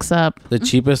fucks up. the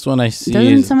cheapest one I see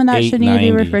Doesn't is some of that shit need to be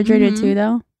 $890. refrigerated Mhm. too,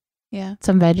 though? Yeah.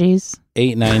 Some veggies.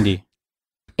 $890.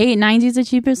 $890 is the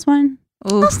cheapest one.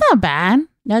 Ooh. That's not bad.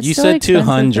 That's You still said expensive,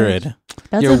 200. bitch.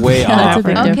 That's You're way that's a off big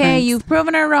right now. Okay, difference. you've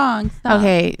proven her wrong. Stop.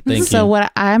 Okay, Thank so you.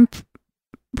 what I'm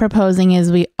proposing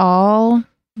is we all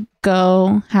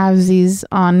go have these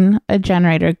on a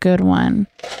generator, good one,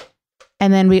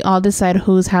 and then we all decide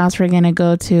whose house we're gonna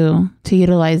go to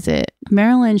utilize it.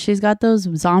 Marilyn, she's got those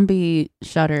zombie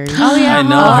shutters. Oh yeah, I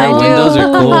know, I her do. windows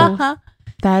are cool.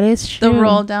 That is true. The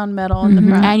roll down metal in the Mhm.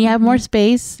 front. and you have more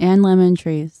space. And lemon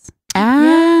trees.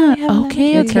 Ah, we have okay, lemon trees.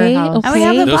 okay, It's her house. And we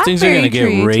have okay. the Those things are gonna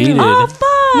blackberry get tree, too. raided. Oh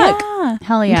fuck!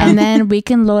 Hell yeah. And then we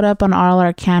can load up on all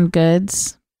our canned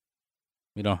goods,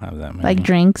 We don't have that many. like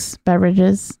drinks,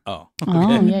 beverages. Oh,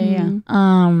 Oh, okay. yeah.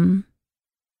 Mhm.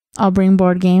 I'll bring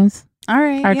board games, All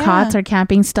right. our yeah. cots, our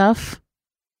camping stuff.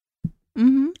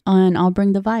 Mm-hmm. and I'll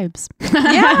bring the vibes.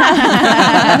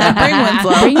 Yeah. Bring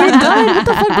Winslow. Bring your gun. What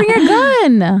the fuck? Bring your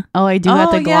gun. Oh, I do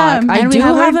have the Glock. yeah. I And do we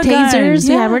have have our a gun. tasers.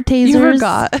 We have our tasers. You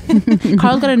forgot.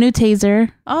 Carl got a new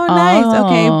taser. Oh, nice.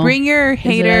 Okay, Oh. bring your Is it as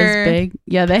hater. big?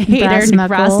 Yeah, the hater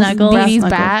brass knuckles. BB's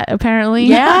Brass bat, apparently.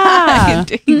 Yeah.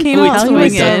 He came We out he we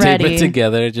was swinging. so duct tape ready. it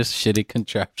together, just shitty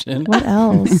contraption. What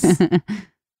else?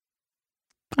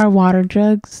 Our water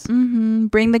jugs.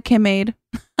 Bring the Kim-Aid.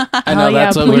 I know Oh,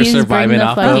 that's yeah, what we're please bring surviving the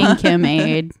off fucking of.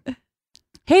 Kim-Aid.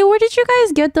 Hey, where did you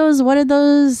guys get those? What are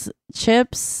those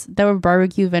chips that were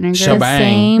barbecue vinegar? Shebang.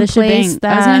 Same The place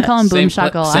shebang. I was gonna call them boom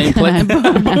Same shakalaka. same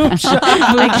place.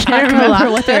 I can't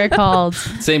remember what they were called.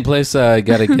 Same place. I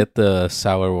gotta get the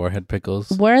sour warhead pickles.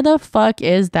 Where the fuck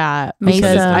is that? Mesa,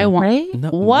 Because I want. right? No,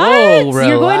 What? whoa,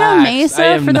 You're going to relax. Mesa I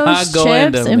am for those not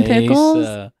going chips to and pickles?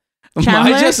 Mesa.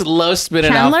 Chandler? I just love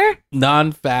spitting out Chandler?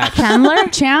 non-facts. Chandler?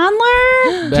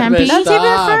 Chandler? Tempe, That's stop.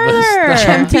 even further.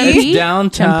 Stop. Tempe? It's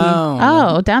downtown.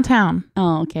 Oh, downtown.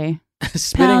 Oh, okay.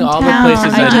 Spitting all the Pound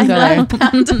places town. I I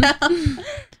just do go there.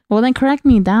 Well, then correct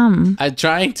me, dumb. I'm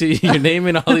trying to. You're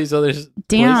naming all these other places.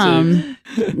 Damn.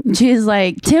 She's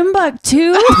like,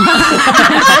 Timbuktu?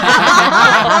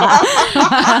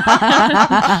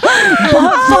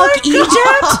 Fuck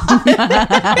Egypt?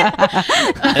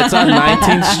 It's on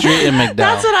 19th Street in McDowell.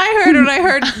 That's what I heard when I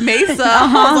heard Mesa.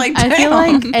 I was like, I feel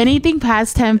damn. like anything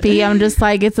past Tempe, I'm just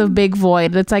like, it's a big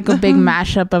void. It's like a big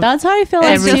mashup of That's how I feel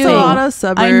like It's just too. a lot of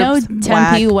suburbs. I know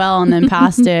Tempe whack. well, and then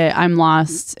past it, I'm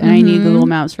lost, and I need Mhm. Google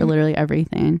Maps for literally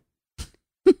everything.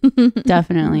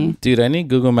 Definitely. Dude, I need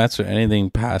Google Maps for anything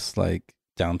past like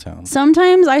downtown.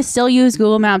 Sometimes I still use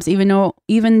Google Maps, even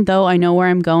though I know where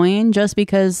I'm going, just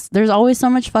because there's always so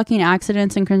much fucking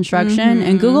accidents and construction,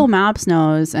 and Mhm. Google Maps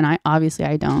knows, and I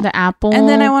don't. the Apple. And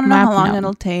then I want to know map, how long no.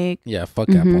 it'll take. Yeah, fuck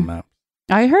Mhm. Apple Maps.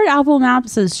 I heard Apple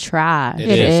Maps is trash. It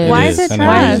is. Why is it I know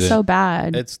Why trash? is it so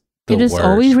bad? It's the It just worst.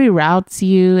 always reroutes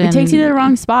you. It And takes you to the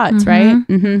wrong spots, Mhm. right?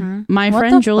 hmm Mhm. My What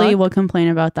friend the Julie fuck? will complain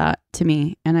about that to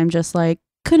me, and I'm just like,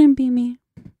 couldn't be me.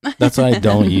 That's why I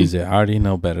don't use it. I already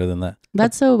know better than that.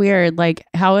 That's so weird. Like,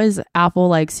 how is Apple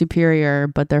like superior,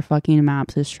 but their fucking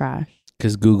maps is trash?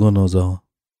 Because Google knows all.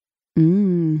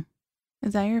 Mm.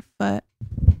 Is that your foot?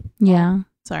 Yeah.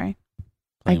 Sorry.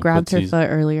 I Playing grabbed her footsies. foot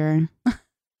earlier.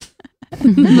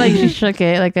 Like she shook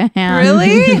it like a hand.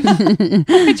 Really? Because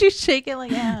Why'd you shake it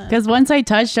like that? once I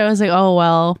touched, I was like, oh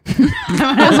well, I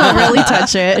might as well really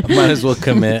touch it. Might as well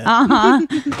commit.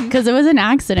 Because it was an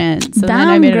accident. So then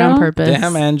I Damn, made it on girl. purpose.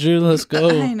 Damn, Andrew, let's I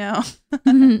go. know.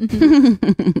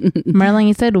 Merlin,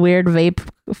 you said weird vape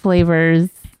flavors.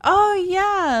 Oh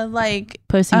yeah, like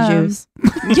Pussy juice.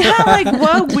 yeah, like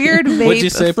what weird vape What'd you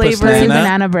say, flavors? Pussy?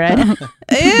 Banana bread.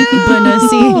 Ew.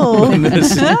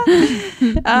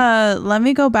 Let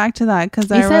me go back to that because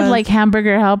You I said was, like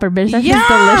hamburger helper, bitch. That's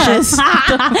Yeah. just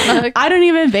delicious. I don't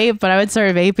even vape, but I would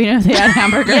start vaping if they had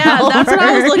hamburger. yeah, that's what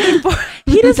I was looking for.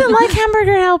 He doesn't like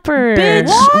hamburger helper. Bitch,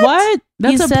 what?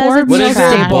 That's He a says poor it's What meal is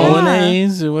trash. it? staple.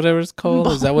 Bolognese or whatever it's called?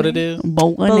 Is that what it is?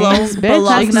 Bolognese, bitch.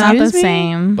 Bologna. It's not the Excuse me?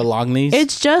 same. Bolognese?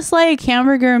 It's just like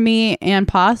hamburger meat and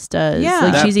pastas. Yeah.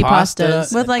 Like That cheesy pasta-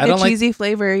 pastas. With like I a don't like- cheesy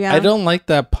flavor. Yeah, I don't like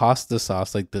that pasta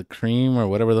sauce, like the cream or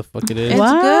whatever the fuck it is. It's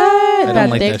What? good. I don't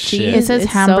like thick that shit. cheese It says is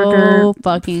hamburger so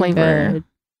fucking flavor. good.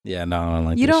 Yeah, no, I don't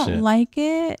like You that don't shit. like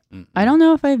it? Mm-mm. I don't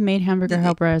know if I've made hamburger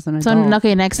helper as an So adult.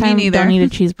 okay, next Me time neither. don't eat a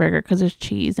cheeseburger because there's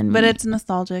cheese and But meat. it's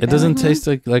nostalgic. It I doesn't like taste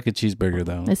like a cheeseburger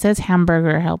though. It says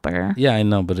hamburger helper. Yeah, I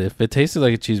know, but if it tasted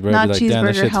like a cheeseburger, Not I'd be like, damn,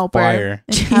 that cheeseburger shit's helper. fire.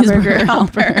 It's hamburger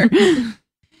helper.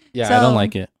 Yeah, I So- don't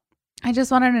like it. I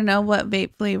just wanted to know what vape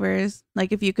flavors,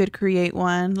 like if you could create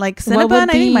one, like What would Cinnabon.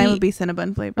 I think mine be- would be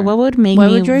Cinnabon flavor. What would make What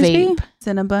me would yours vape? be?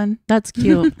 Cinnabon. That's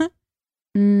cute.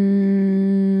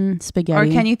 Spaghetti.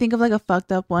 Or can you think of like a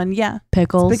fucked up one? Yeah,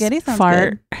 pickles? spaghetti sounds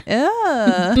Fart. good.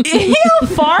 Ew. Ew,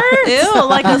 fart. Ew,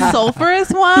 like a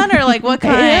sulfurous one, or like what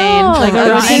kind? Ew, Like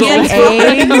a rotten egg.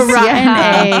 A rotten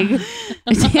Yeah. egg.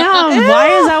 Damn, why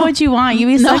is that what you want? You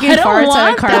be No, sucking I don't farts out of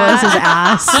want Carlos's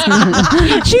ass.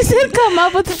 She said come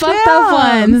up with fucked Damn. up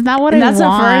ones. Not what And I that's the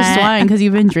want. first one because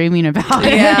you've been dreaming about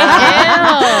it.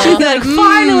 Yeah. She's like,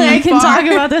 finally, I can fart.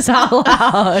 talk about this out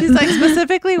loud. She's like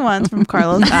specifically ones from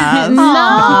Carlos' ass.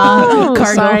 No.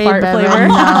 Cargo Sorry, fart Bevan. flavor.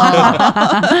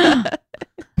 No.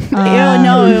 Ew,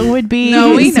 no, it would be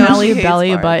No, we know smelly she hates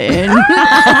belly farts. button.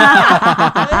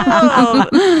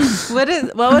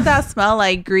 Ew. What would that smell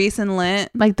like? Grease and lint?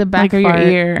 Like the back Like of your fart.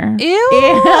 ear. Ew.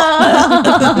 No,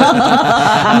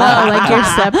 like your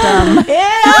septum.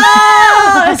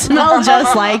 Ew! It smells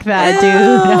just like that,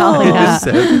 dude. Hell yeah.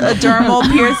 A dermal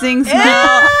piercing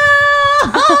smell.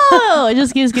 Ew! It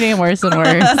just keeps getting worse and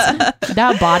worse.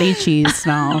 That body cheese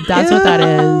smell. That's what that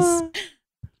is.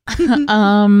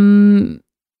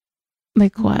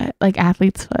 Like what? Like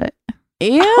athlete's foot.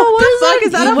 Ew, what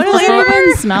is that a What does flavor? that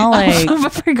even smell like? I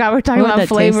forgot we're talking What about would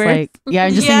that taste flavor. like? Yeah,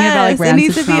 I'm just thinking about like Yes, it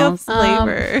needs rancid to be a smells.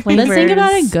 flavor. Let's think about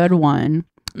a Flavors. good one.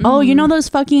 Oh, you know those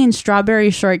fucking strawberry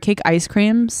shortcake ice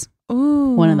creams?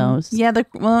 Ooh. One of those. Yeah, the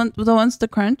ones the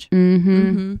crunch.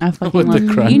 Mm-hmm. I fucking With love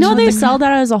the crunch. You know they sell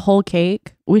that as a whole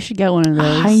cake. We should get one of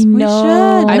those. I We know.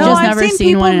 should. I've No, just I've never seen seen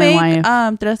people one in make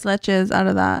life. tres leches out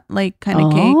of that, like kind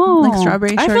of cake, like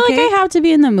strawberry I shortcake. feel like I have to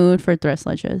be in the mood for tres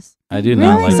leches. I do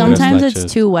not Really? like Sometimes tres leches.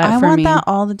 it's too wet I for want me. that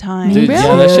all the time. Dude,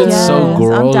 yeah, that shit's so Yes,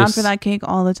 gross. I'm down for that cake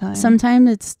all the time. Sometimes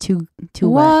it's too what?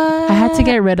 wet. I had to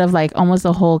get rid of like almost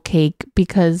the whole cake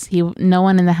because no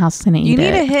one in the house didn't You eat need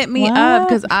it. to hit me What? up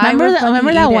because I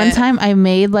Remember that one time I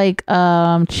made like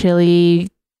chili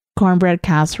cornbread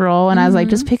casserole and I was like,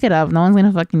 just pick it up. No one's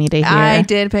gonna fucking eat it here. I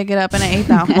did pick it up and I ate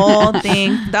that whole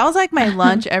thing. That was like my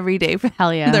lunch every day for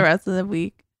Hell yeah. the rest of the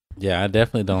week. Yeah, I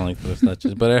definitely don't like tres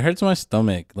leches, but it hurts my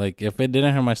stomach. Like if it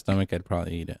didn't hurt my stomach, I'd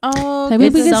probably eat it. Oh, Maybe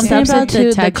It's we can something about the substitute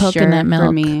the texture coconut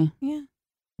for milk. me. yeah.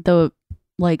 The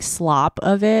like slop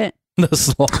of it. The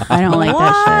slop. I don't like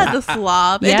that shit. The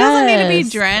slop. It doesn't need to be Yes.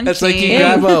 drenched. That's like you Ew.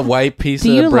 grab a white piece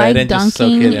Do you of bread like and just soak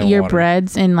dunking it in your water.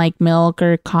 breads in like milk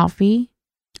or coffee?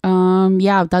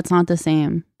 Yeah, that's not the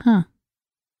same. Huh.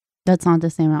 That's not the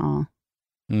same at all.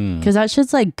 Mm. Because that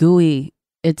shit's like gooey.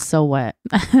 It's so wet.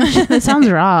 It sounds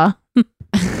raw.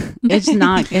 It's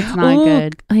not Ooh,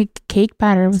 good. Like cake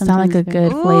batter would sound like a Sometimes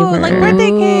good Ooh, flavor. like birthday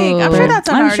cake. I'm sure that's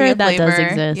I'm already sure a that does flavor.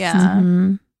 exist. Yeah.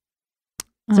 Mhm.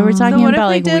 So we're talking So what about if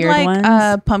we like did weird like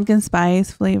ones. pumpkin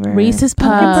spice flavor? Reese's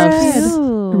Pumpkin Puffs. bread.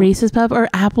 Ooh. Reese's Puff or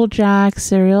Applejack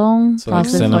cereal. So like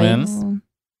Frosted cinnamon. Flakes.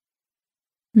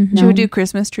 Mhm. Should we do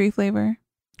Christmas tree flavor?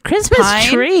 Christmas Pine?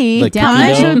 tree? Like Damn, that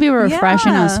cookie shit dough? would be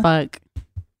refreshing as Yeah. fuck.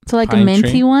 So like Pine a minty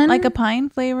tree? one? Like a pine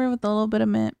flavor with a little bit of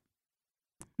mint.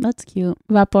 That's cute.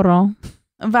 Vaporó.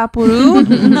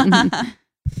 Vaporu.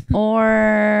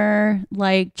 Or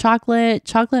like chocolate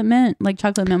mint, like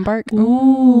chocolate mint bark.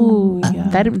 Ooh. Yeah.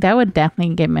 That would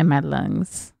definitely get me in my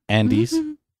lungs. Andes.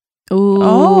 Ooh,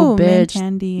 Oh, mint bitch.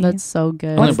 candy. That's so I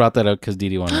good. only brought that up because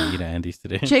Didi wanted to eat at Andes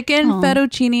today. Chicken Oh.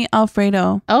 fettuccine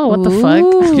alfredo. Oh, what the fuck?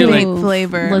 Ooh. You're Big like,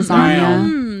 flavor.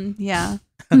 lasagna. Yeah.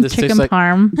 This Chicken tastes like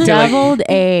parm. You're like- Deviled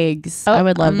eggs. Oh, I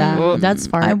would love that. mm. That's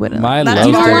far. I wouldn't. My That's love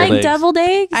You don't deviled like eggs. deviled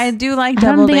eggs? I do like I don't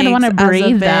deviled think I'd eggs wanna as a breathe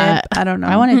bit. that. I don't know.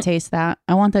 I want to taste that.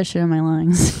 I want that shit in my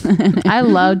lungs. I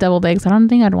love deviled eggs. I don't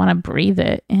think I'd want to breathe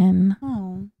it in.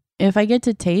 Oh. If I get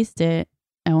to taste it,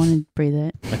 I want to breathe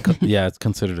it. yeah, it's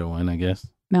considered a wine, I guess.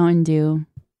 Mountain Dew.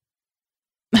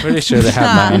 Pretty sure they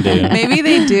have Mountain Dew. Maybe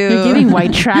they do. You're giving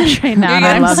white trash right now, and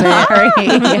I I'm love sorry.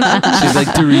 it. She's like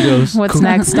Doritos. What's Cool.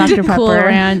 next, Dr. Pepper? Cool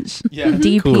Ranch. Yeah,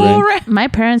 Deep Cool Cool Ranch. Ranch. My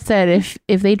parents said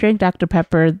if they drink Dr.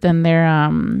 Pepper, then they're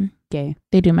Gay.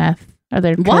 they do meth or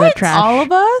they're trailer What? trash. All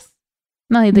of us?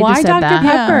 No, they Why just said Dr. that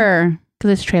Pepper?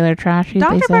 because it's trailer trash.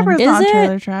 Dr. Pepper is Is not it?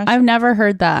 trailer trash. I've never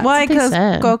heard that. Why? what they Because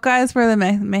said. Coca is for the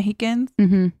Mexicans.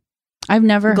 Mm-hmm. I've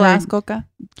never Glass heard Coca.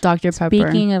 Dr. Pepper.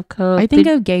 Speaking of Coke, I think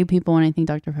of gay people when I think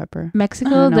Dr. Pepper. I Mexico,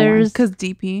 don't know why. there's Because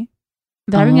DP.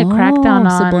 they're having a crackdown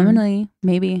on subliminally.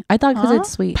 Maybe I thought because Huh?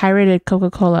 it's sweet. pirated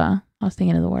Coca-Cola. I was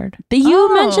thinking of the word. You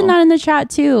Oh. mentioned that in the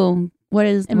chat too. What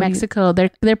is In what do you- Mexico,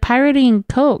 they're pirating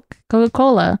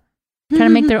Coca-Cola, trying to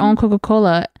make their own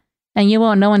Coca-Cola, and you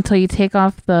won't know until you take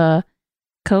off the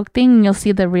Coke thing. And you'll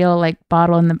see the real like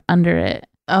bottle under it,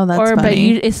 Oh, that's but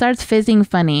funny. it starts fizzing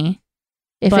funny.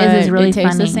 It But fizzes really it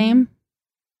tastes funny. the same.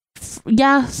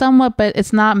 Yeah, somewhat, but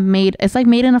it's not made. It's like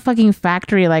made in a fucking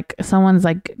factory, like someone's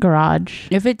like garage.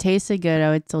 If it tasted good, I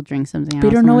would still drink something. We out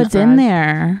of don't know someone's what's in garage.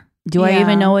 there. Do I Yeah.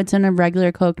 even know what's in a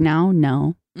regular Coke now?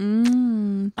 No.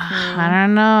 I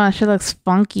don't know. That shit looks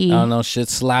funky. I don't know. Shit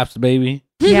slaps, baby.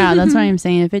 Yeah, that's what I'm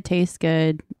saying. If it tastes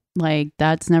good, like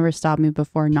that's never stopped me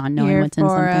before not knowing Here what's in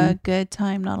for a something. good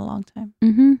time, not a long time.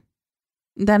 Mm-hmm.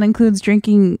 That includes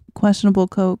drinking questionable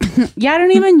Coke. Yeah, I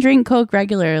don't even drink Coke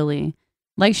regularly.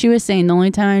 Like she was saying, the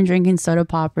only time I'm drinking soda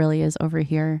pop really is over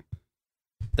here.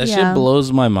 That Yeah. shit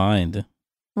blows my mind.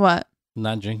 What?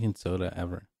 Not drinking soda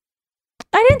ever.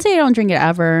 I didn't say I don't drink it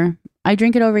ever. I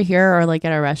drink it over here or like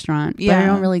at a restaurant. But I Yeah.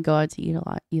 don't really go out to eat a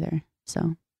lot either.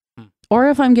 So, Hmm. or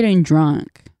if I'm getting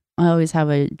drunk, I always have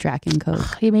a Draken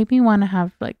Coke. You make me want to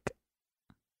have like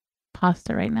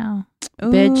pasta right now,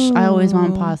 Bitch, I always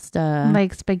want Ooh. pasta.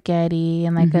 like spaghetti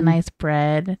and like a Mhm. nice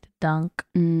bread to dunk.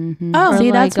 Mm-hmm. Oh. See,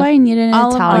 Or that's like why I need an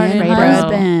Olive Italian Garden bread.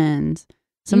 husband.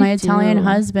 So You my Italian do.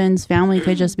 husband's family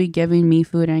could just be giving me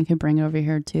food and I could bring it over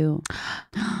here too.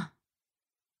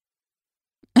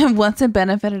 Once it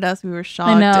benefited us, we were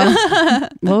shocked.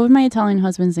 What would my Italian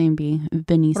husband's name be?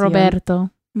 Benicio. Roberto.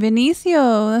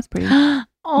 Vinicio. That's pretty.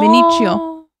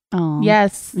 Benicio. Oh,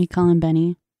 Yes. we call him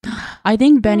Benny. I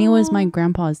think Benny was my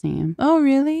grandpa's name. Oh,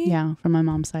 really? Yeah, from my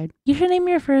mom's side. You should name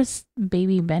your first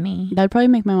baby Benny. That'd probably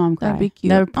make my mom cry. That'd be cute.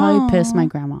 That would probably piss my Aw.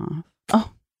 grandma off. Oh.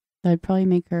 That'd probably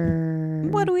make her.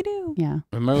 What do we do? Yeah.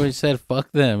 Remember we said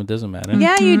fuck them. It doesn't matter.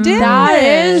 Yeah, you did. That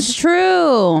is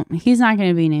true. He's not going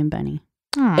to be named Benny.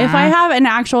 Aw. If I have an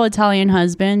actual Italian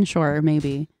husband, sure,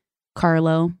 maybe.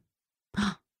 Carlo.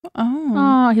 Oh.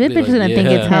 Oh, he's Be just like, gonna think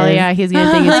yeah. it's Hell his. yeah, he's going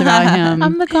to think it's about him.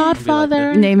 I'm the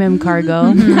godfather. Name him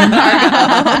Cargo.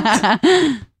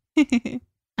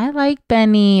 I like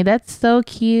Benny. That's so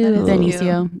cute. That is cute.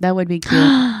 Benicio. That would be cute.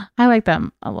 I like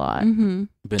them a lot. Mm-hmm.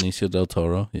 Benicio del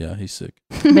Toro. Yeah, he's sick.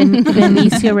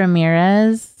 Benicio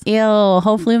Ramirez. Ew.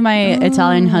 Hopefully my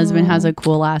Italian husband has a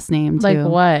cool last name too. Like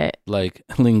what? Like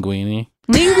linguini.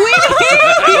 Linguini.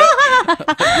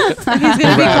 He's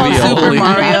gonna be called Super Ravioli.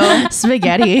 Mario.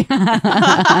 Spaghetti.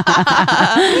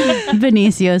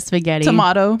 Benicio spaghetti.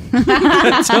 Tomato.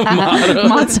 Tomato.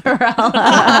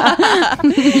 Mozzarella.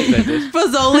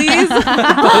 Fazoli's.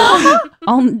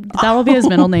 That'll be his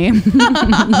middle name.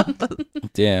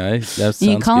 Yeah, that sounds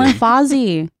You call him good.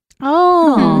 Fozzie.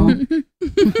 Oh.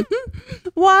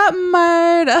 What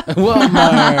murder? What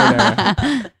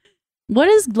murder? What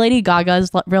is Lady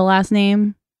Gaga's real last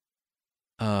name?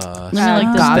 Let me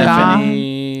look this up.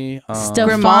 Stephanie.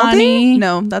 Stefani.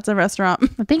 No, that's a restaurant.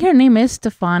 I think her name is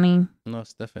Stefani. No,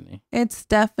 Stephanie. It's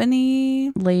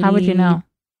Stephanie. Lady. How would you know?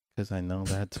 Because I know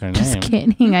that's her Just name.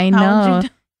 kidding. I How would know.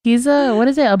 He's what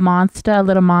is it? A monster, a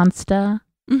little monster.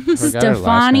 Forgot her last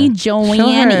Stefani name. Joanne Show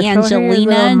her your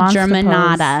Angelina little monster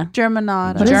Germanata.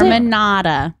 Germanata. What is it?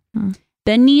 Germanata. Hmm.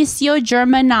 Benicio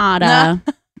Germanata.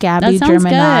 Gabby That sounds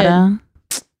Germanata.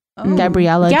 Oh.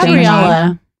 Gabriella.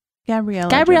 Gabriella. Gabriella.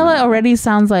 Gabriella Germanata. already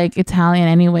sounds like Italian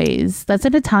anyways. That's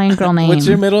an Italian girl name. What's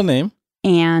your middle name?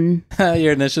 Anne.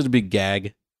 Your initials would be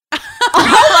Gag.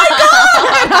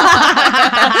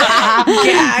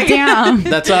 Gag. Damn.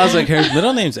 That's why I was like, her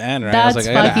middle name's Anne, right? I That's was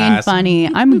like, I gotta fucking ask. funny.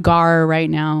 I'm Gar right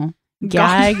now.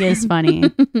 Gag is funny.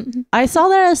 I saw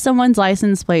that as someone's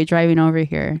license plate driving over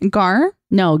here. Gar.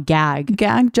 No, Gag.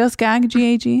 Gag. Just gag.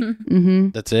 G-A-G. Mm-hmm.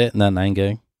 That's it? Not 9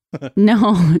 Gag?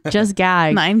 No, just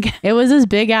Gag. 9 gag. It was this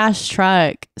big ass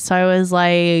truck. So I was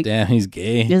like, Damn, he's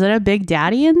gay. is it a big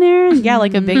daddy in there? Yeah,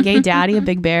 like a big gay daddy, a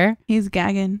big bear. He's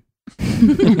gagging.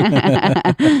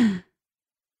 No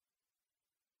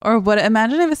Or what?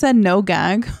 Imagine if it said no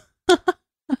gag.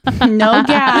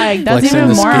 Gag. That's Flexing even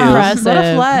the more skills. What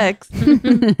a impressive.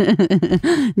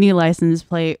 flex. New license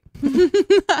plate.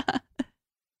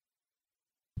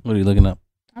 What are you looking up?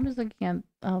 I'm just looking at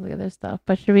all the other stuff.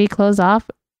 But should we close off?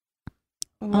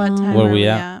 What time Where are we we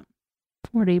at? at?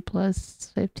 40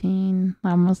 plus 15,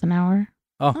 almost an hour.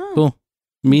 Oh, Oh, cool.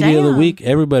 Media of the damn. week.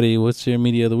 Everybody, what's your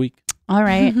media of the week? All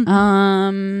right.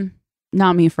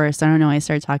 Not me first. I don't know. I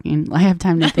start talking. I have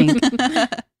time to think.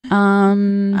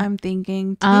 I'm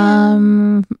thinking.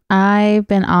 Too. I've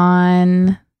been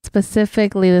on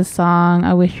specifically the song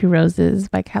 "I Wish You Roses"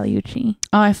 by Caliucci.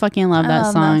 Oh, I fucking love that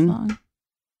I song.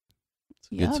 It's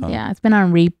a good Yep. song. Yeah, it's been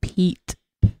on repeat.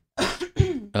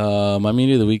 My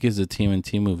media of the week is the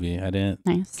TMNT movie. I didn't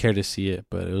Nice. care to see it,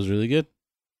 but it was really good.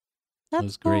 That's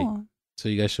was great. cool. So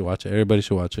you guys should watch it. Everybody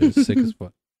should watch it. It's sick as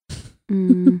fuck.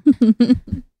 Mm.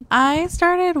 I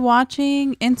started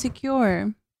watching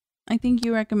Insecure. I think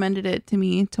you recommended it to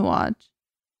me to watch.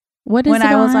 What is When it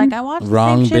I was on? like, I watch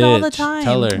Wrong the same shit all the bitch. time.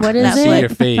 Tell her. What is I see it? your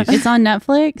face. It's on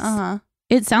Netflix. Uh-huh.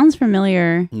 It sounds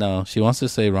familiar, No, she wants to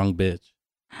say wrong bitch.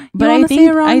 but You I wanna think say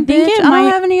wrong I think bitch? it I might.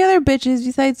 don't have any other bitches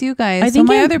besides you guys. I So think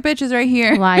my it- other bitch is right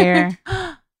here. Liar.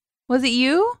 Was it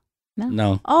you?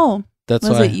 No, Oh, that's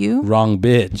Was why. it you? Wrong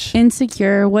bitch.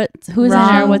 Insecure. What? Who's in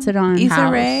Wrong. there? What's it on? Issa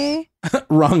House. Rae.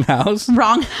 Wrong house.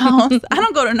 Wrong house. I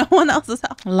don't go to no one else's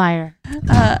house. Liar.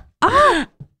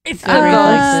 It's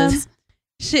Netflix.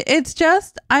 it's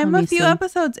just I'm Let a me few see.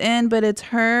 episodes in, but it's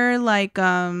her like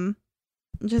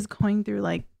just going through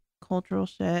like cultural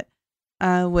shit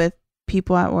with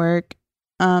people at work.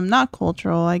 Not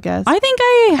cultural, I guess. I think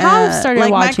I have started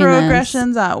like watching this.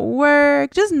 microaggressions at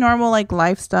work, just normal like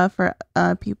life stuff for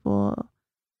people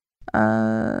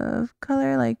of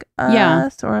color like Yeah.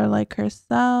 us or like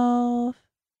herself.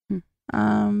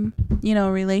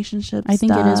 Relationships. I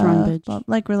think it is wrong, bitch.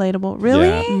 Like relatable. Really?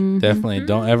 Yeah. Mhm. Definitely.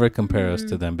 Don't ever compare us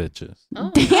to them bitches.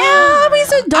 Oh. Damn, we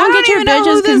said don't I get your even know who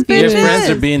bitches this confused. Your bitch friends is.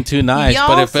 are being too nice, Y'all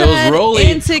but if it was said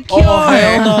Rolly, Insecure. oh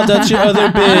hell no, that's your other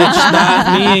bitch,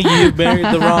 not me. You married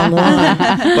the wrong one.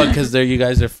 But because you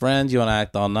guys are friends, you want to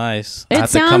act all nice. I It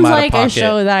have to come sounds out like of a pocket.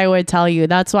 show that I would tell you.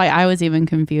 That's why I was even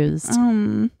confused.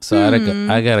 So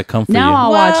I gotta come for Now you.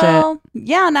 I'll watch it.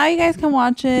 Yeah, now you guys can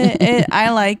watch it. I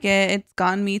like it. it's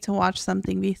gotten me to watch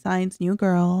something besides New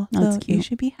Girl. That's So cute. you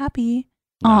should be happy.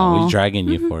 No, Aw. we're dragging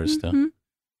you for it still. Mhm.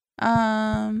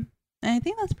 I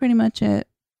think that's pretty much it.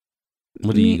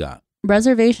 What do you got?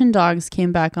 Reservation Dogs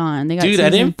came back on. They got Dude, I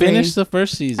season didn't 3. finish the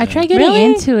first season. I tried getting Really?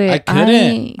 into it. I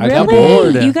couldn't. I got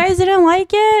Really? bored. You guys didn't like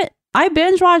it? I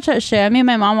binge watched that shit. I made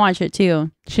my mom watch it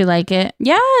too. She like it?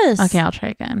 Yes. Okay, I'll try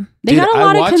again. They Dude, got a I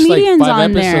lot of watched, comedians like 5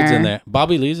 on episodes there. in there.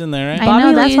 Bobby Lee's in there, right? I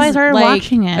know, that's why I Lee's, started like,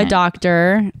 watching it. A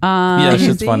doctor. Yeah, Is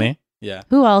shit's he? funny. Yeah.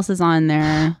 Who else is on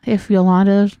there? If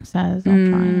Yolanda says, I'll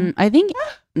try. I think.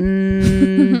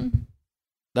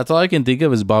 That's all I can think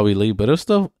of is Bobby Lee, but it was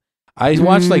still. I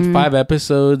watched like 5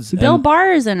 episodes. Bill and-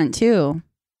 Barr is in it too.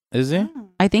 Is he?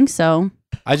 I think so.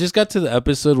 I just got to the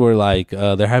episode where like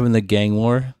they're having the gang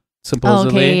war. Oh,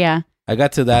 Supposedly. okay, yeah. I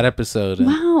got to that episode. And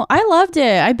Wow, I loved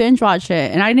it. I binge watched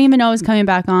it, and I didn't even know it was coming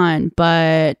back on.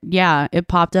 But yeah, it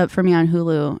popped up for me on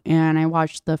Hulu, and I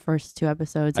watched the first 2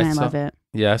 episodes, and I love it.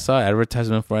 yeah, I saw an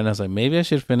advertisement for it, and I was like, maybe I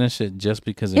should finish it just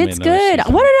because It's made another good.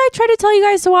 season. What did I try to tell you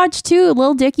guys to watch too?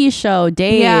 Lil Dicky's show,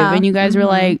 Dave, Yeah. and you guys were Mhm.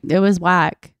 like, it was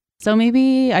whack. So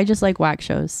maybe I just like whack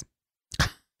shows. I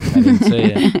didn't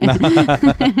say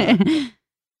it.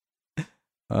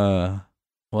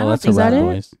 Well, that's a Is that wrap, it?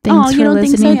 boys. Thanks oh, you for don't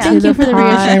think so? listening to Thank you for the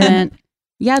pod. reassurance.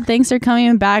 Yeah, thanks for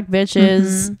coming back,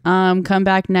 bitches. Come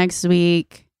back next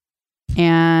week,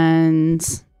 and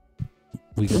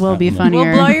we'll be funny.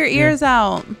 funnier. We'll blow your ears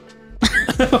out.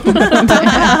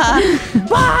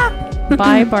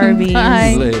 Bye, Barbies.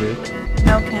 Bye. Later.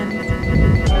 Okay.